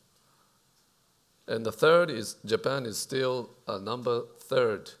position. And the third is Japan is still a number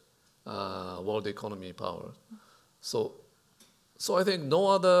third world economy power. So I think no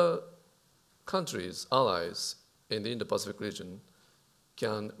other countries, allies in the Indo-Pacific region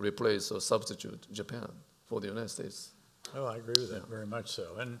can replace or substitute Japan for the United States. Oh, I agree with that very much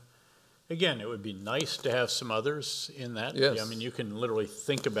so. And again, it would be nice to have some others in that. Yes. I mean, you can literally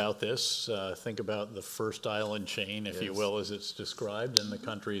think about this, think about the first island chain, if you will, as it's described, and the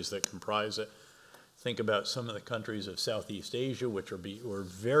countries that comprise it. think about some of the countries of Southeast Asia, which were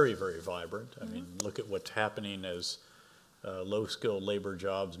very, very vibrant. I mean, look at what's happening as low-skilled labor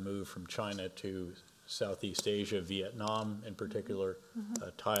jobs move from China to Southeast Asia, Vietnam in particular,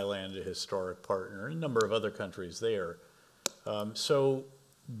 Thailand, a historic partner, and a number of other countries there. So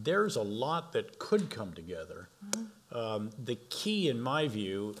there's a lot that could come together. The key, in my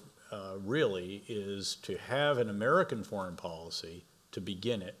view, really is to have an American foreign policy, to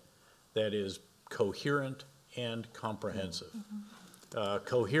begin it, that is coherent and comprehensive.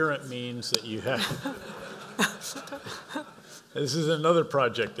 Coherent means that you have... This is another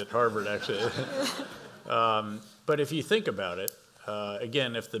project at Harvard, actually. But if you think about it,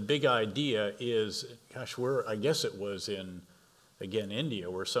 again, if the big idea is, gosh, I guess it was in, again,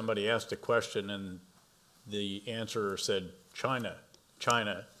 India, where somebody asked a question and the answerer said, China,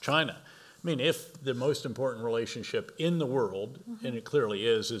 China, China. I mean, if the most important relationship in the world, and it clearly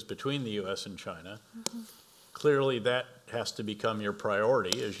is between the U.S. and China, clearly that has to become your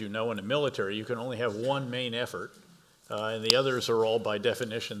priority. As you know, in the military, you can only have one main effort, and the others are all, by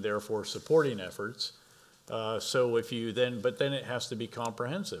definition, therefore, supporting efforts. So if you but then it has to be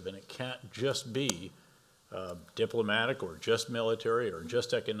comprehensive, and it can't just be diplomatic or just military or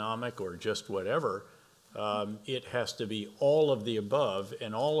just economic or just whatever. It has to be all of the above,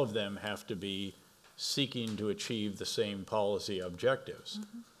 and all of them have to be seeking to achieve the same policy objectives.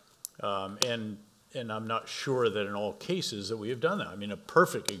 And I'm not sure that in all cases that we have done that. I mean, a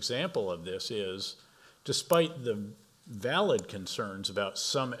perfect example of this is, despite the valid concerns about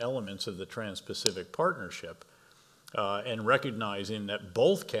some elements of the Trans-Pacific Partnership, and recognizing that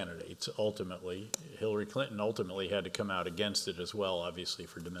both candidates ultimately, Hillary Clinton ultimately had to come out against it as well, obviously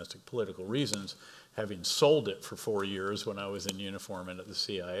for domestic political reasons, having sold it for 4 years when I was in uniform and at the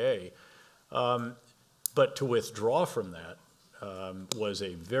CIA. But to withdraw from that was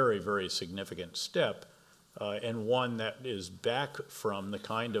a very, very significant step, and one that is back from the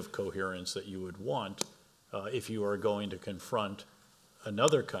kind of coherence that you would want if you are going to confront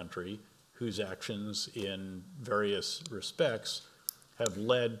another country whose actions in various respects have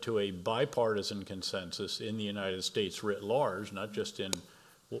led to a bipartisan consensus in the United States writ large, not just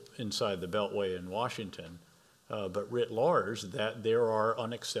inside the Beltway in Washington, but writ large, that there are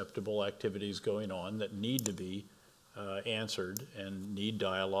unacceptable activities going on that need to be answered and need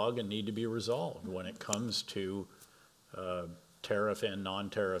dialogue and need to be resolved when it comes to tariff and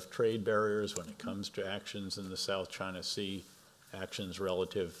non-tariff trade barriers, when it comes to actions in the South China Sea, actions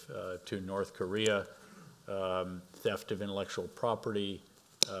relative to North Korea, theft of intellectual property,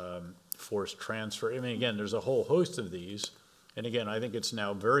 forced transfer. I mean, again, there's a whole host of these. And again, I think it's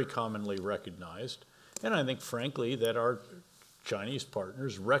now very commonly recognized. And I think, frankly, that our Chinese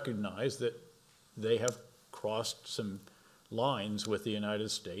partners recognize that they have crossed some lines with the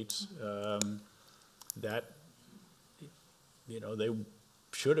United States that, you know, they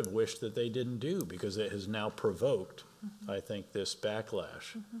should have wished that they didn't do, because it has now provoked, I think, this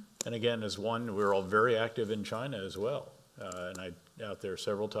backlash. And again, as one, we're all very active in China as well. And I'm out there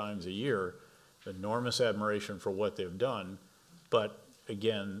several times a year, enormous admiration for what they've done. But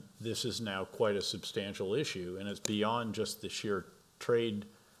again, this is now quite a substantial issue, and it's beyond just the sheer trade,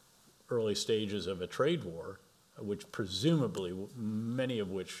 early stages of a trade war, which presumably, many of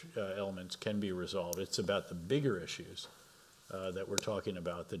which elements can be resolved. It's about the bigger issues that we're talking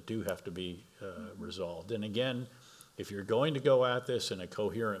about that do have to be resolved. And again, if you're going to go at this in a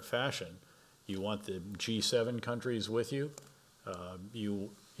coherent fashion, you want the G7 countries with you. You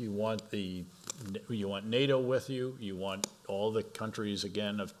want NATO with you. You want all the countries,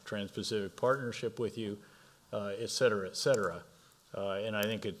 again, of Trans-Pacific Partnership with you, et cetera, et cetera. And I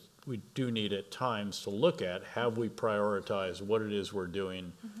think we do need at times to look at, have we prioritized what it is we're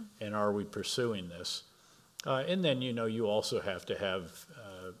doing, and are we pursuing this? And then, you know, you also have to have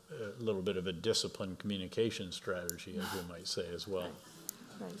a little bit of a disciplined communication strategy, as you might say, as well.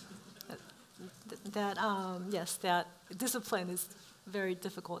 Right. Yes, that discipline is very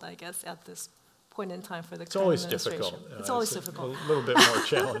difficult, I guess, at this point in time for the current administration. It's always difficult. It's always difficult. A little bit more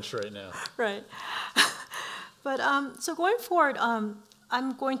challenged right now. Right. But so going forward,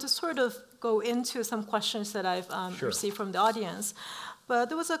 I'm going to sort of go into some questions that I've received from the audience. But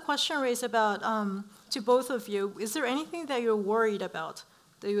there was a question raised about, to both of you, is there anything that you're worried about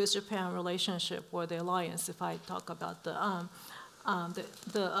the U.S.-Japan relationship or the alliance, if I talk about the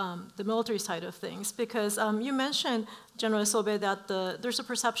military side of things? Because you mentioned, General Isobe, that there's a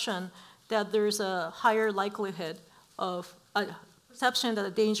perception that there's a higher likelihood of, a perception that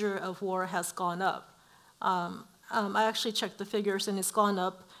the danger of war has gone up. I actually checked the figures, and it's gone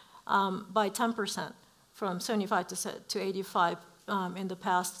up by 10%, from 75 to 85 in the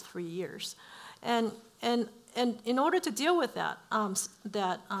past 3 years. And in order to deal with that,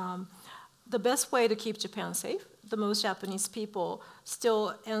 the best way to keep Japan safe, the most Japanese people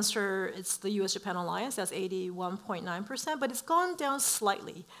still answer it's the U.S. Japan alliance, that's 81.9%, but it's gone down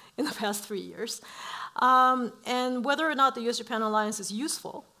slightly in the past 3 years. And whether or not the U.S. Japan alliance is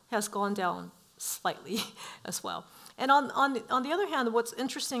useful has gone down slightly as well. And on the other hand, what's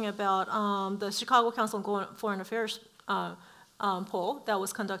interesting about the Chicago Council on Foreign Affairs poll that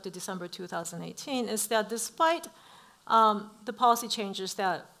was conducted December 2018 is that despite the policy changes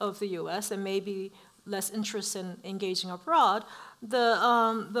of the U.S. and maybe less interest in engaging abroad,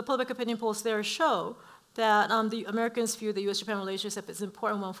 the public opinion polls there show that the Americans view the U.S.-Japan relationship as an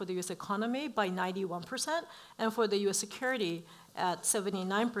important one for the U.S. economy by 91% and for the U.S. security at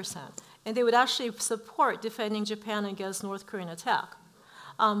 79%. And they would actually support defending Japan against North Korean attack,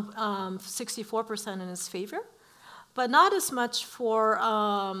 64% in its favor, but not as much for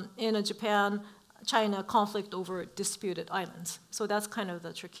in a Japan-China conflict over disputed islands. So that's kind of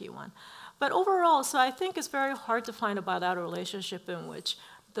the tricky one. But overall, so I think it's very hard to find a bilateral relationship in which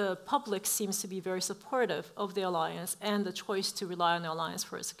the public seems to be very supportive of the alliance and the choice to rely on the alliance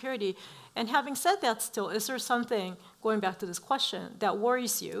for its security. And having said that still, is there something, going back to this question, that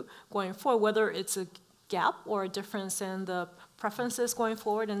worries you going forward, whether it's a gap or a difference in the preferences going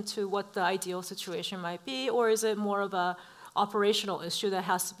forward into what the ideal situation might be, or is it more of an operational issue that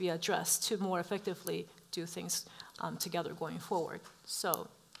has to be addressed to more effectively do things together going forward?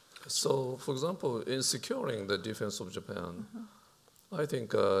 So, for example, in securing the defense of Japan, I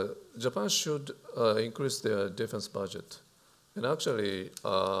think Japan should increase their defense budget. And actually,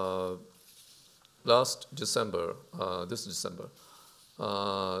 last December, this December,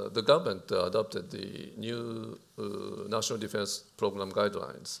 the government adopted the new National Defense Program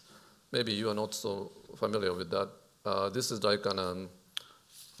guidelines. Maybe you are not so familiar with that. This is like a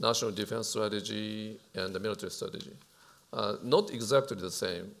national defense strategy and the military strategy. Not exactly the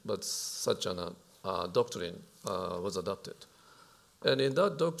same, but such a doctrine was adopted. And in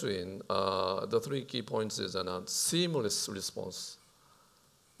that doctrine, the 3 key points is a seamless response.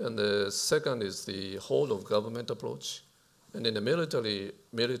 And the second is the whole of government approach. And in the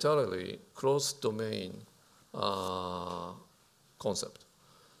militarily cross-domain concept.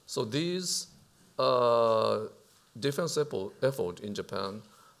 So these defense effort in Japan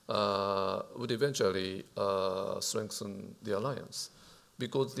would eventually strengthen the alliance,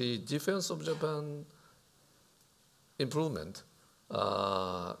 because the defense of Japan improvement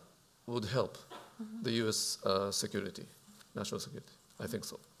would help the U.S. security, national security. I think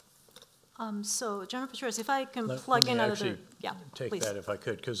so. So, General Petraeus, if I can plug let me in actually take please. that if I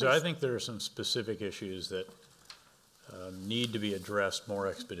could, because Please. I think there are some specific issues that need to be addressed more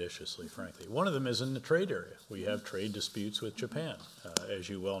expeditiously, frankly. One of them is in the trade area. We have trade disputes with Japan, as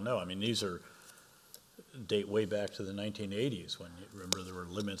you well know. I mean, these date way back to the 1980s when, you remember, there were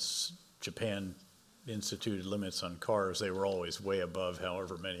limits. Japan instituted limits on cars. They were always way above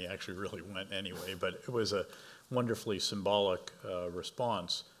however many actually really went anyway, but it was a wonderfully symbolic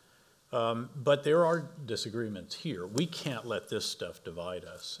response. But there are disagreements here. We can't let this stuff divide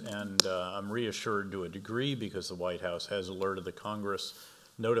us. And I'm reassured to a degree because the White House has alerted the Congress,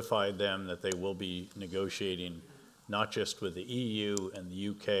 notified them that they will be negotiating not just with the EU and the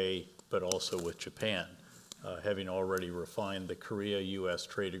UK, but also with Japan, having already refined the Korea-US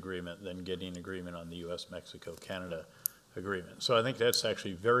trade agreement, then getting agreement on the US-Mexico-Canada agreement. So I think that's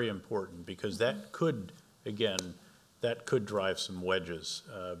actually very important because that could, again, that could drive some wedges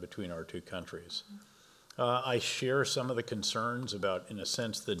between our two countries. I share some of the concerns about, in a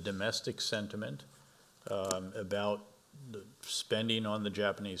sense, the domestic sentiment about the spending on the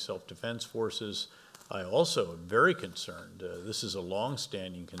Japanese self-defense forces. I also am very concerned, this is a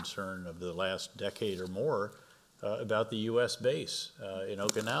long-standing concern of the last decade or more, about the U.S. base in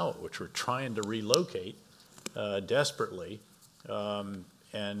Okinawa, which we're trying to relocate desperately.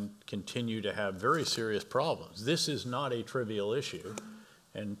 And continue to have very serious problems. This is not a trivial issue,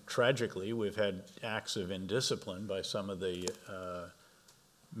 and tragically, we've had acts of indiscipline by some of the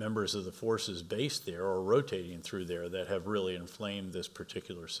members of the forces based there or rotating through there that have really inflamed this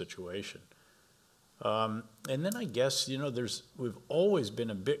particular situation. And then I guess, you know, we've always been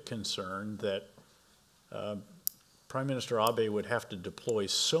a bit concerned that Prime Minister Abe would have to deploy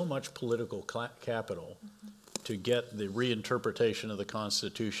so much political capital to get the reinterpretation of the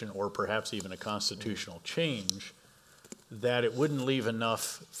Constitution or perhaps even a constitutional change, that it wouldn't leave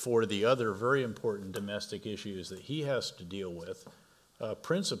enough for the other very important domestic issues that he has to deal with,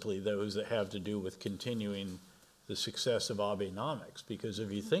 principally those that have to do with continuing the success of Abenomics. Because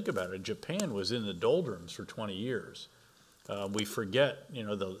if you think about it, Japan was in the doldrums for 20 years. We forget,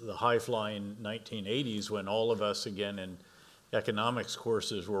 the high-flying 1980s when all of us, again, in economics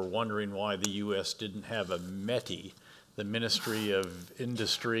courses were wondering why the U.S. didn't have a METI, the Ministry of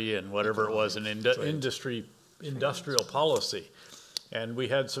Industry and whatever it was, an industrial policy. And we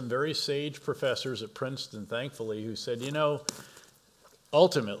had some very sage professors at Princeton, thankfully, who said,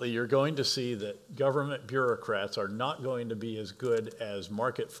 ultimately, you're going to see that government bureaucrats are not going to be as good as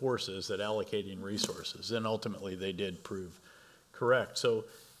market forces at allocating resources. And ultimately, they did prove correct.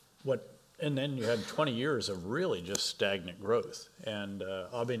 And then you had 20 years of really just stagnant growth. And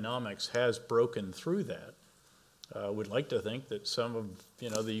Abenomics has broken through that. Would like to think that some of,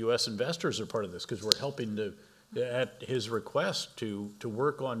 the U.S. investors are part of this because we're helping to, at his request, to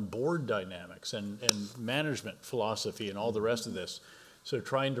work on board dynamics and management philosophy and all the rest of this. So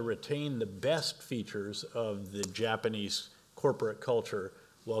trying to retain the best features of the Japanese corporate culture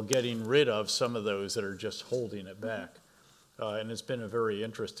while getting rid of some of those that are just holding it back. And it's been a very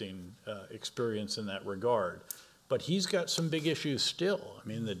interesting experience in that regard. But he's got some big issues still. I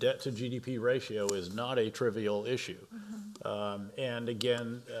mean, the debt to GDP ratio is not a trivial issue. And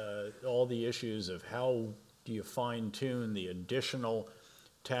again, all the issues of how do you fine-tune the additional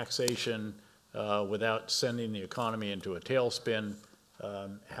taxation without sending the economy into a tailspin?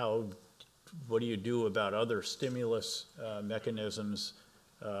 What do you do about other stimulus mechanisms?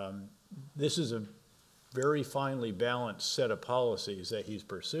 This is a very finely balanced set of policies that he's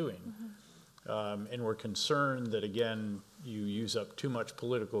pursuing. And we're concerned that, again, you use up too much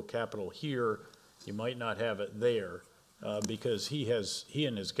political capital here, you might not have it there, because he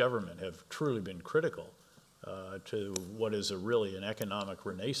and his government have truly been critical to what is really an economic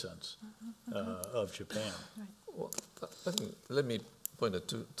renaissance of Japan. Well, I think, let me point at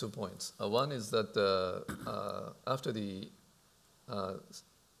two points. One is that after the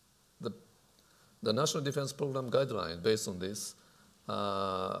National Defense Program guideline, based on this,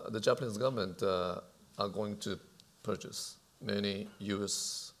 the Japanese government are going to purchase many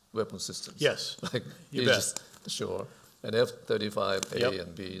U.S. weapon systems. Yes, like you Aegis, bet. Sure, and F-35A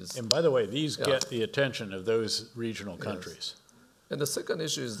and Bs. And by the way, these get the attention of those regional countries. And the second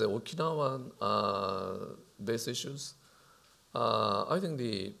issue is the Okinawan base issues. I think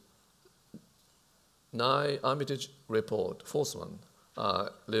the Nye Armitage report, fourth one,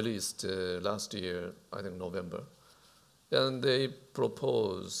 released last year, I think November. And they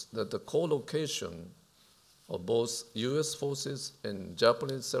propose that the co-location of both U.S. forces and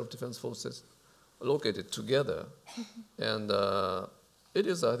Japanese self-defense forces located together. And it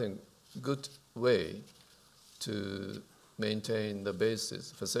is, I think, good way to maintain the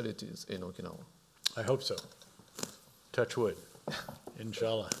bases, facilities in Okinawa. I hope so. Touch wood.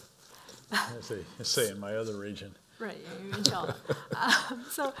 Inshallah. As they say in my other region. Right, inshallah.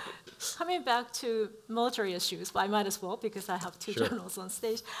 So coming back to military issues, I might as well because I have two generals on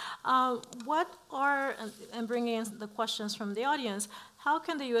stage. What are, and bringing in the questions from the audience, how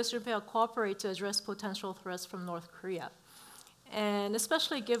can the U.S. Japan cooperate to address potential threats from North Korea? And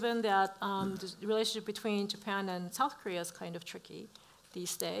especially given that the relationship between Japan and South Korea is kind of tricky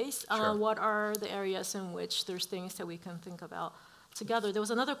these days. What are the areas in which there's things that we can think about together? There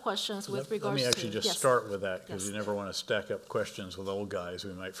was another question with regards to... Let me actually just start with that, because you never want to stack up questions with old guys.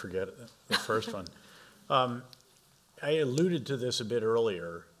 We might forget the first one. I alluded to this a bit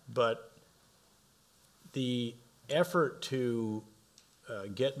earlier, but the effort to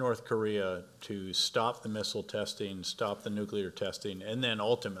get North Korea to stop the missile testing, stop the nuclear testing, and then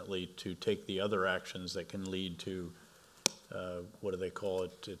ultimately to take the other actions that can lead to, what do they call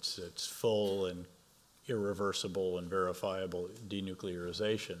it? It's full and irreversible and verifiable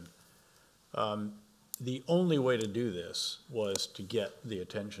denuclearization. The only way to do this was to get the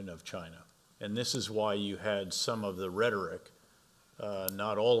attention of China. And this is why you had some of the rhetoric,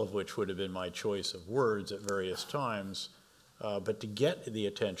 not all of which would have been my choice of words at various times, but to get the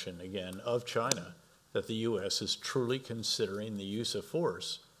attention, again, of China, that the U.S. is truly considering the use of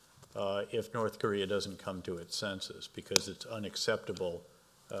force if North Korea doesn't come to its senses, because it's unacceptable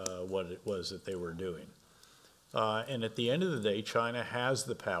what it was that they were doing. And at the end of the day, China has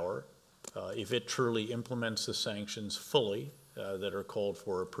the power, if it truly implements the sanctions fully that are called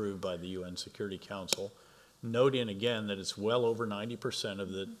for, approved by the UN Security Council, noting again that it's well over 90%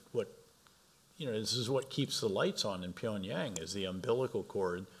 of this is what keeps the lights on in Pyongyang, is the umbilical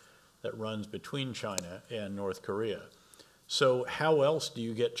cord that runs between China and North Korea. So how else do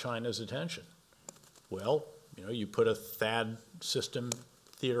you get China's attention? Well, you put a THAAD system,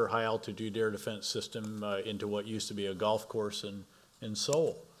 Theater High Altitude Air Defense System, into what used to be a golf course in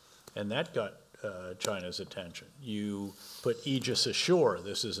Seoul, and that got China's attention. You put Aegis ashore.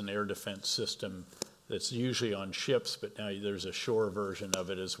 This is an air defense system that's usually on ships, but now there's a shore version of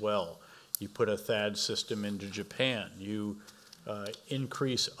it as well. You put a THAAD system into Japan. You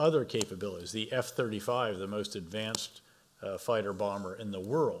increase other capabilities. The F-35, the most advanced fighter bomber in the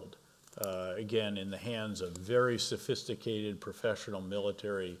world, again, in the hands of very sophisticated professional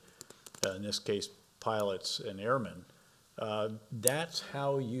military, in this case, pilots and airmen. That's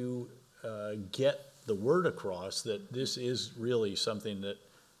how you get the word across that this is really something that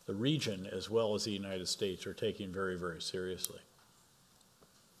the region, as well as the United States, are taking very, very seriously.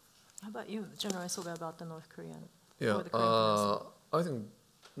 How about you, General Isobe, about the North Korean? Yeah, or the Korean Peninsula? I think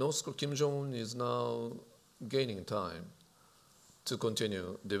North Korea, Kim Jong-un is now gaining time to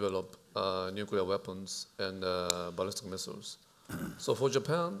continue develop nuclear weapons and ballistic missiles. So for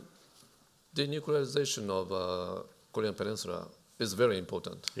Japan, denuclearization of Korean Peninsula is very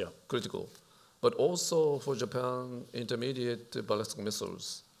important, critical. But also for Japan, intermediate ballistic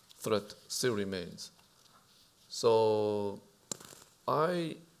missiles threat still remains. So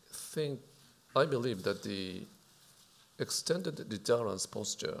I believe that the extended deterrence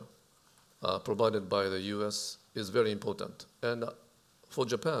posture provided by the U.S. is very important. And for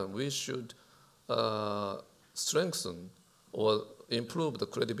Japan, we should strengthen or improve the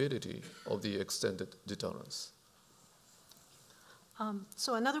credibility of the extended deterrence.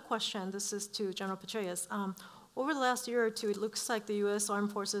 So another question, this is to General Petraeus. Over the last year or two, it looks like the U.S.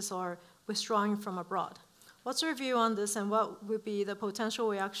 armed forces are withdrawing from abroad. What's your view on this, and what would be the potential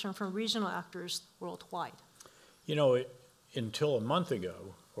reaction from regional actors worldwide? You know, until a month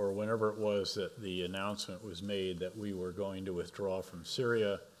ago, or whenever it was that the announcement was made that we were going to withdraw from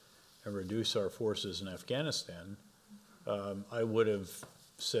Syria and reduce our forces in Afghanistan, I would have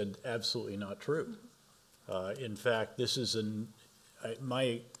said absolutely not true. In fact, this is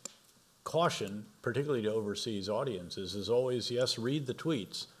my caution, particularly to overseas audiences, is always, yes, read the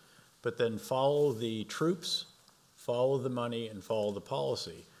tweets, but then follow the troops, follow the money, and follow the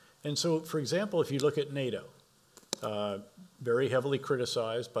policy. And so, for example, if you look at NATO, very heavily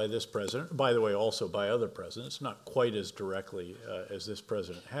criticized by this president, by the way, also by other presidents, not quite as directly as this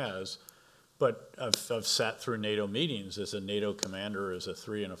president has, but I've sat through NATO meetings as a NATO commander, as a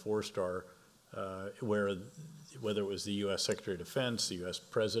 3- and 4-star, whether it was the U.S. Secretary of Defense, the U.S.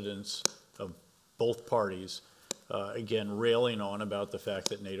 presidents of both parties, again, railing on about the fact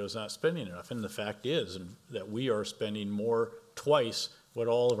that NATO's not spending enough. And the fact is that we are spending twice what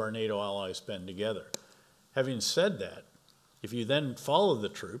all of our NATO allies spend together. Having said that, if you then follow the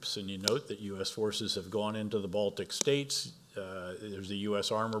troops, and you note that U.S. forces have gone into the Baltic states, there's a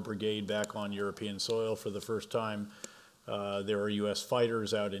U.S. armor brigade back on European soil for the first time. There are U.S.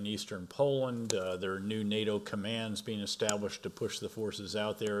 fighters out in eastern Poland. There are new NATO commands being established to push the forces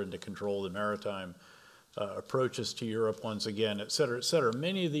out there and to control the maritime approaches to Europe once again, et cetera, et cetera.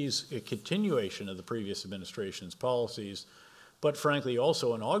 Many of these, a continuation of the previous administration's policies, but frankly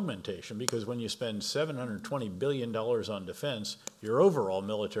also an augmentation, because when you spend $720 billion on defense, your overall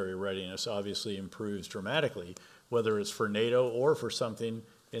military readiness obviously improves dramatically, whether it's for NATO or for something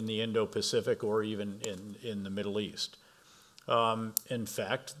in the Indo-Pacific or even in the Middle East. In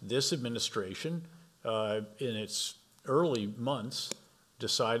fact, this administration, in its early months,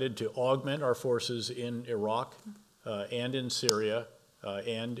 decided to augment our forces in Iraq and in Syria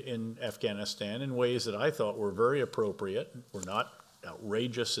and in Afghanistan in ways that I thought were very appropriate, were not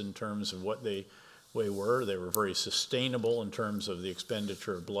outrageous in terms of what they were. They were very sustainable in terms of the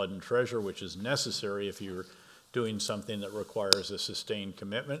expenditure of blood and treasure, which is necessary if you're doing something that requires a sustained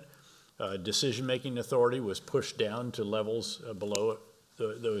commitment. Decision-making authority was pushed down to levels below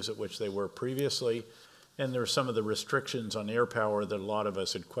those at which they were previously. And there were some of the restrictions on air power that a lot of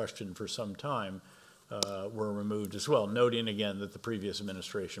us had questioned for some time were removed as well, noting again that the previous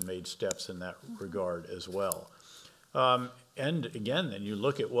administration made steps in that regard as well. And again, then you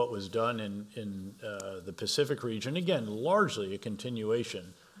look at what was done in the Pacific region, again, largely a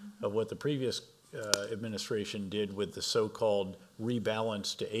continuation of what the previous administration did with the so-called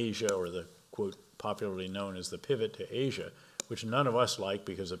rebalance to Asia, or the, quote, popularly known as the pivot to Asia, which none of us like,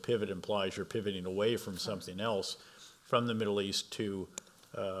 because a pivot implies you're pivoting away from something else, from the Middle East to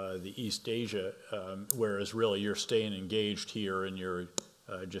the East Asia, whereas really you're staying engaged here and you're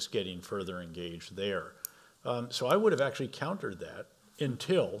just getting further engaged there. So I would have actually countered that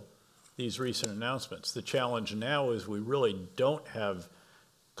until these recent announcements. The challenge now is we really don't have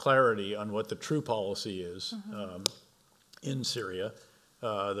clarity on what the true policy is in Syria.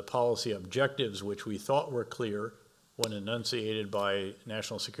 The policy objectives, which we thought were clear when enunciated by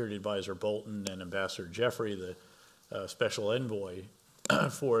National Security Advisor Bolton and Ambassador Jeffrey, the special envoy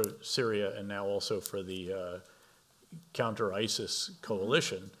for Syria and now also for the counter-ISIS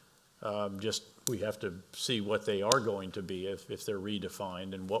coalition, Just we have to see what they are going to be if they're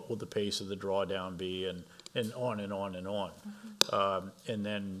redefined, and what will the pace of the drawdown be, and on and on and on. And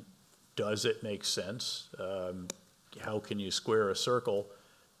then, does it make sense? How can you square a circle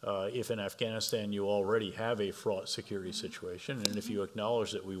if in Afghanistan you already have a fraught security situation, and if you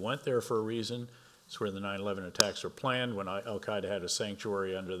acknowledge that we went there for a reason? It's where the 9/11 attacks were planned. When Al-Qaeda had a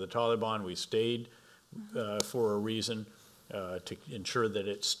sanctuary under the Taliban, we stayed for a reason, to ensure that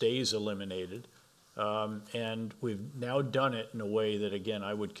it stays eliminated. And we've now done it in a way that, again,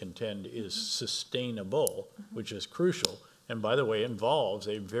 I would contend is sustainable, which is crucial, and by the way, involves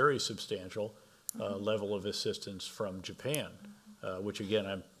a very substantial level of assistance from Japan, which, again,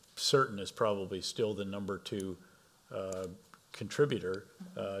 I'm certain is probably still the #2 contributor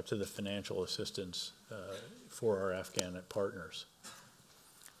to the financial assistance for our Afghan partners.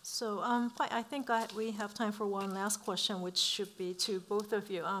 So I think we have time for one last question, which should be to both of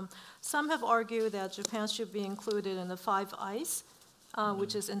you. Some have argued that Japan should be included in the 5 Eyes,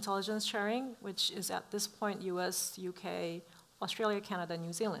 which is intelligence sharing, which is at this point U.S., UK, Australia, Canada,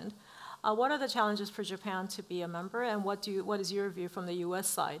 New Zealand. What are the challenges for Japan to be a member, and what is your view from the U.S.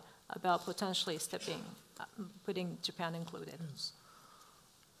 side about potentially putting Japan included? Yes.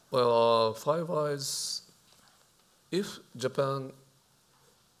 Well, 5 Eyes, if Japan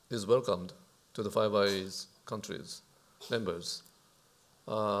is welcomed to the 5 Eyes countries, members,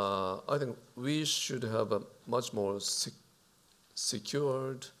 I think we should have a much more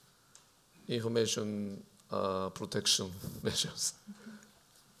secured information protection measures.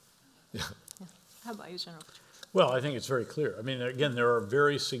 Yeah. How about you, General? Well, I think it's very clear. I mean, again, there are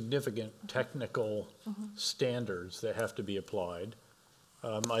very significant technical standards that have to be applied.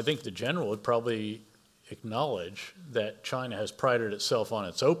 I think the general would probably acknowledge that China has prided itself on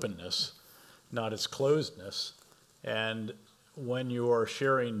its openness, not its closedness. And when you are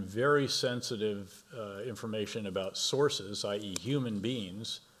sharing very sensitive information about sources, i.e. human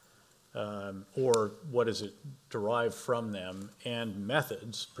beings, or what is it derived from them, and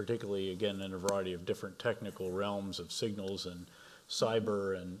methods, particularly, again, in a variety of different technical realms of signals and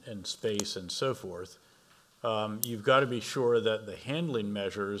cyber and space and so forth, you've got to be sure that the handling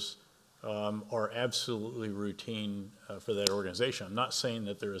measures are absolutely routine for that organization. I'm not saying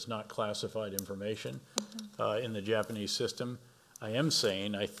that there is not classified information in the Japanese system. I am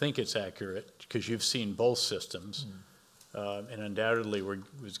saying I think it's accurate, because you've seen both systems, and undoubtedly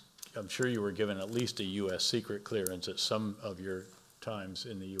I'm sure you were given at least a U.S. secret clearance at some of your times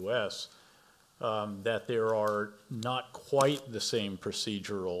in the U.S., that there are not quite the same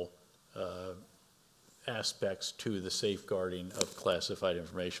procedural aspects to the safeguarding of classified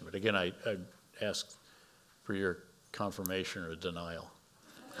information. But again, I ask for your confirmation or denial.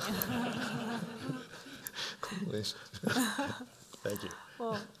 Thank you.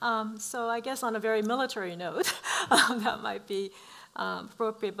 Well, so I guess on a very military note, that might be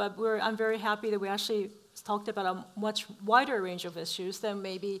appropriate, but I'm very happy that we actually talked about a much wider range of issues than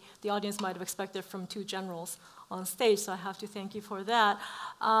maybe the audience might have expected from 2 generals on stage, so I have to thank you for that.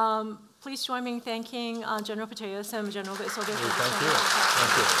 Please join me in thanking General Petraeus and General Isobe. Thank you.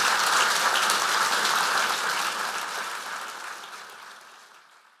 Thank you.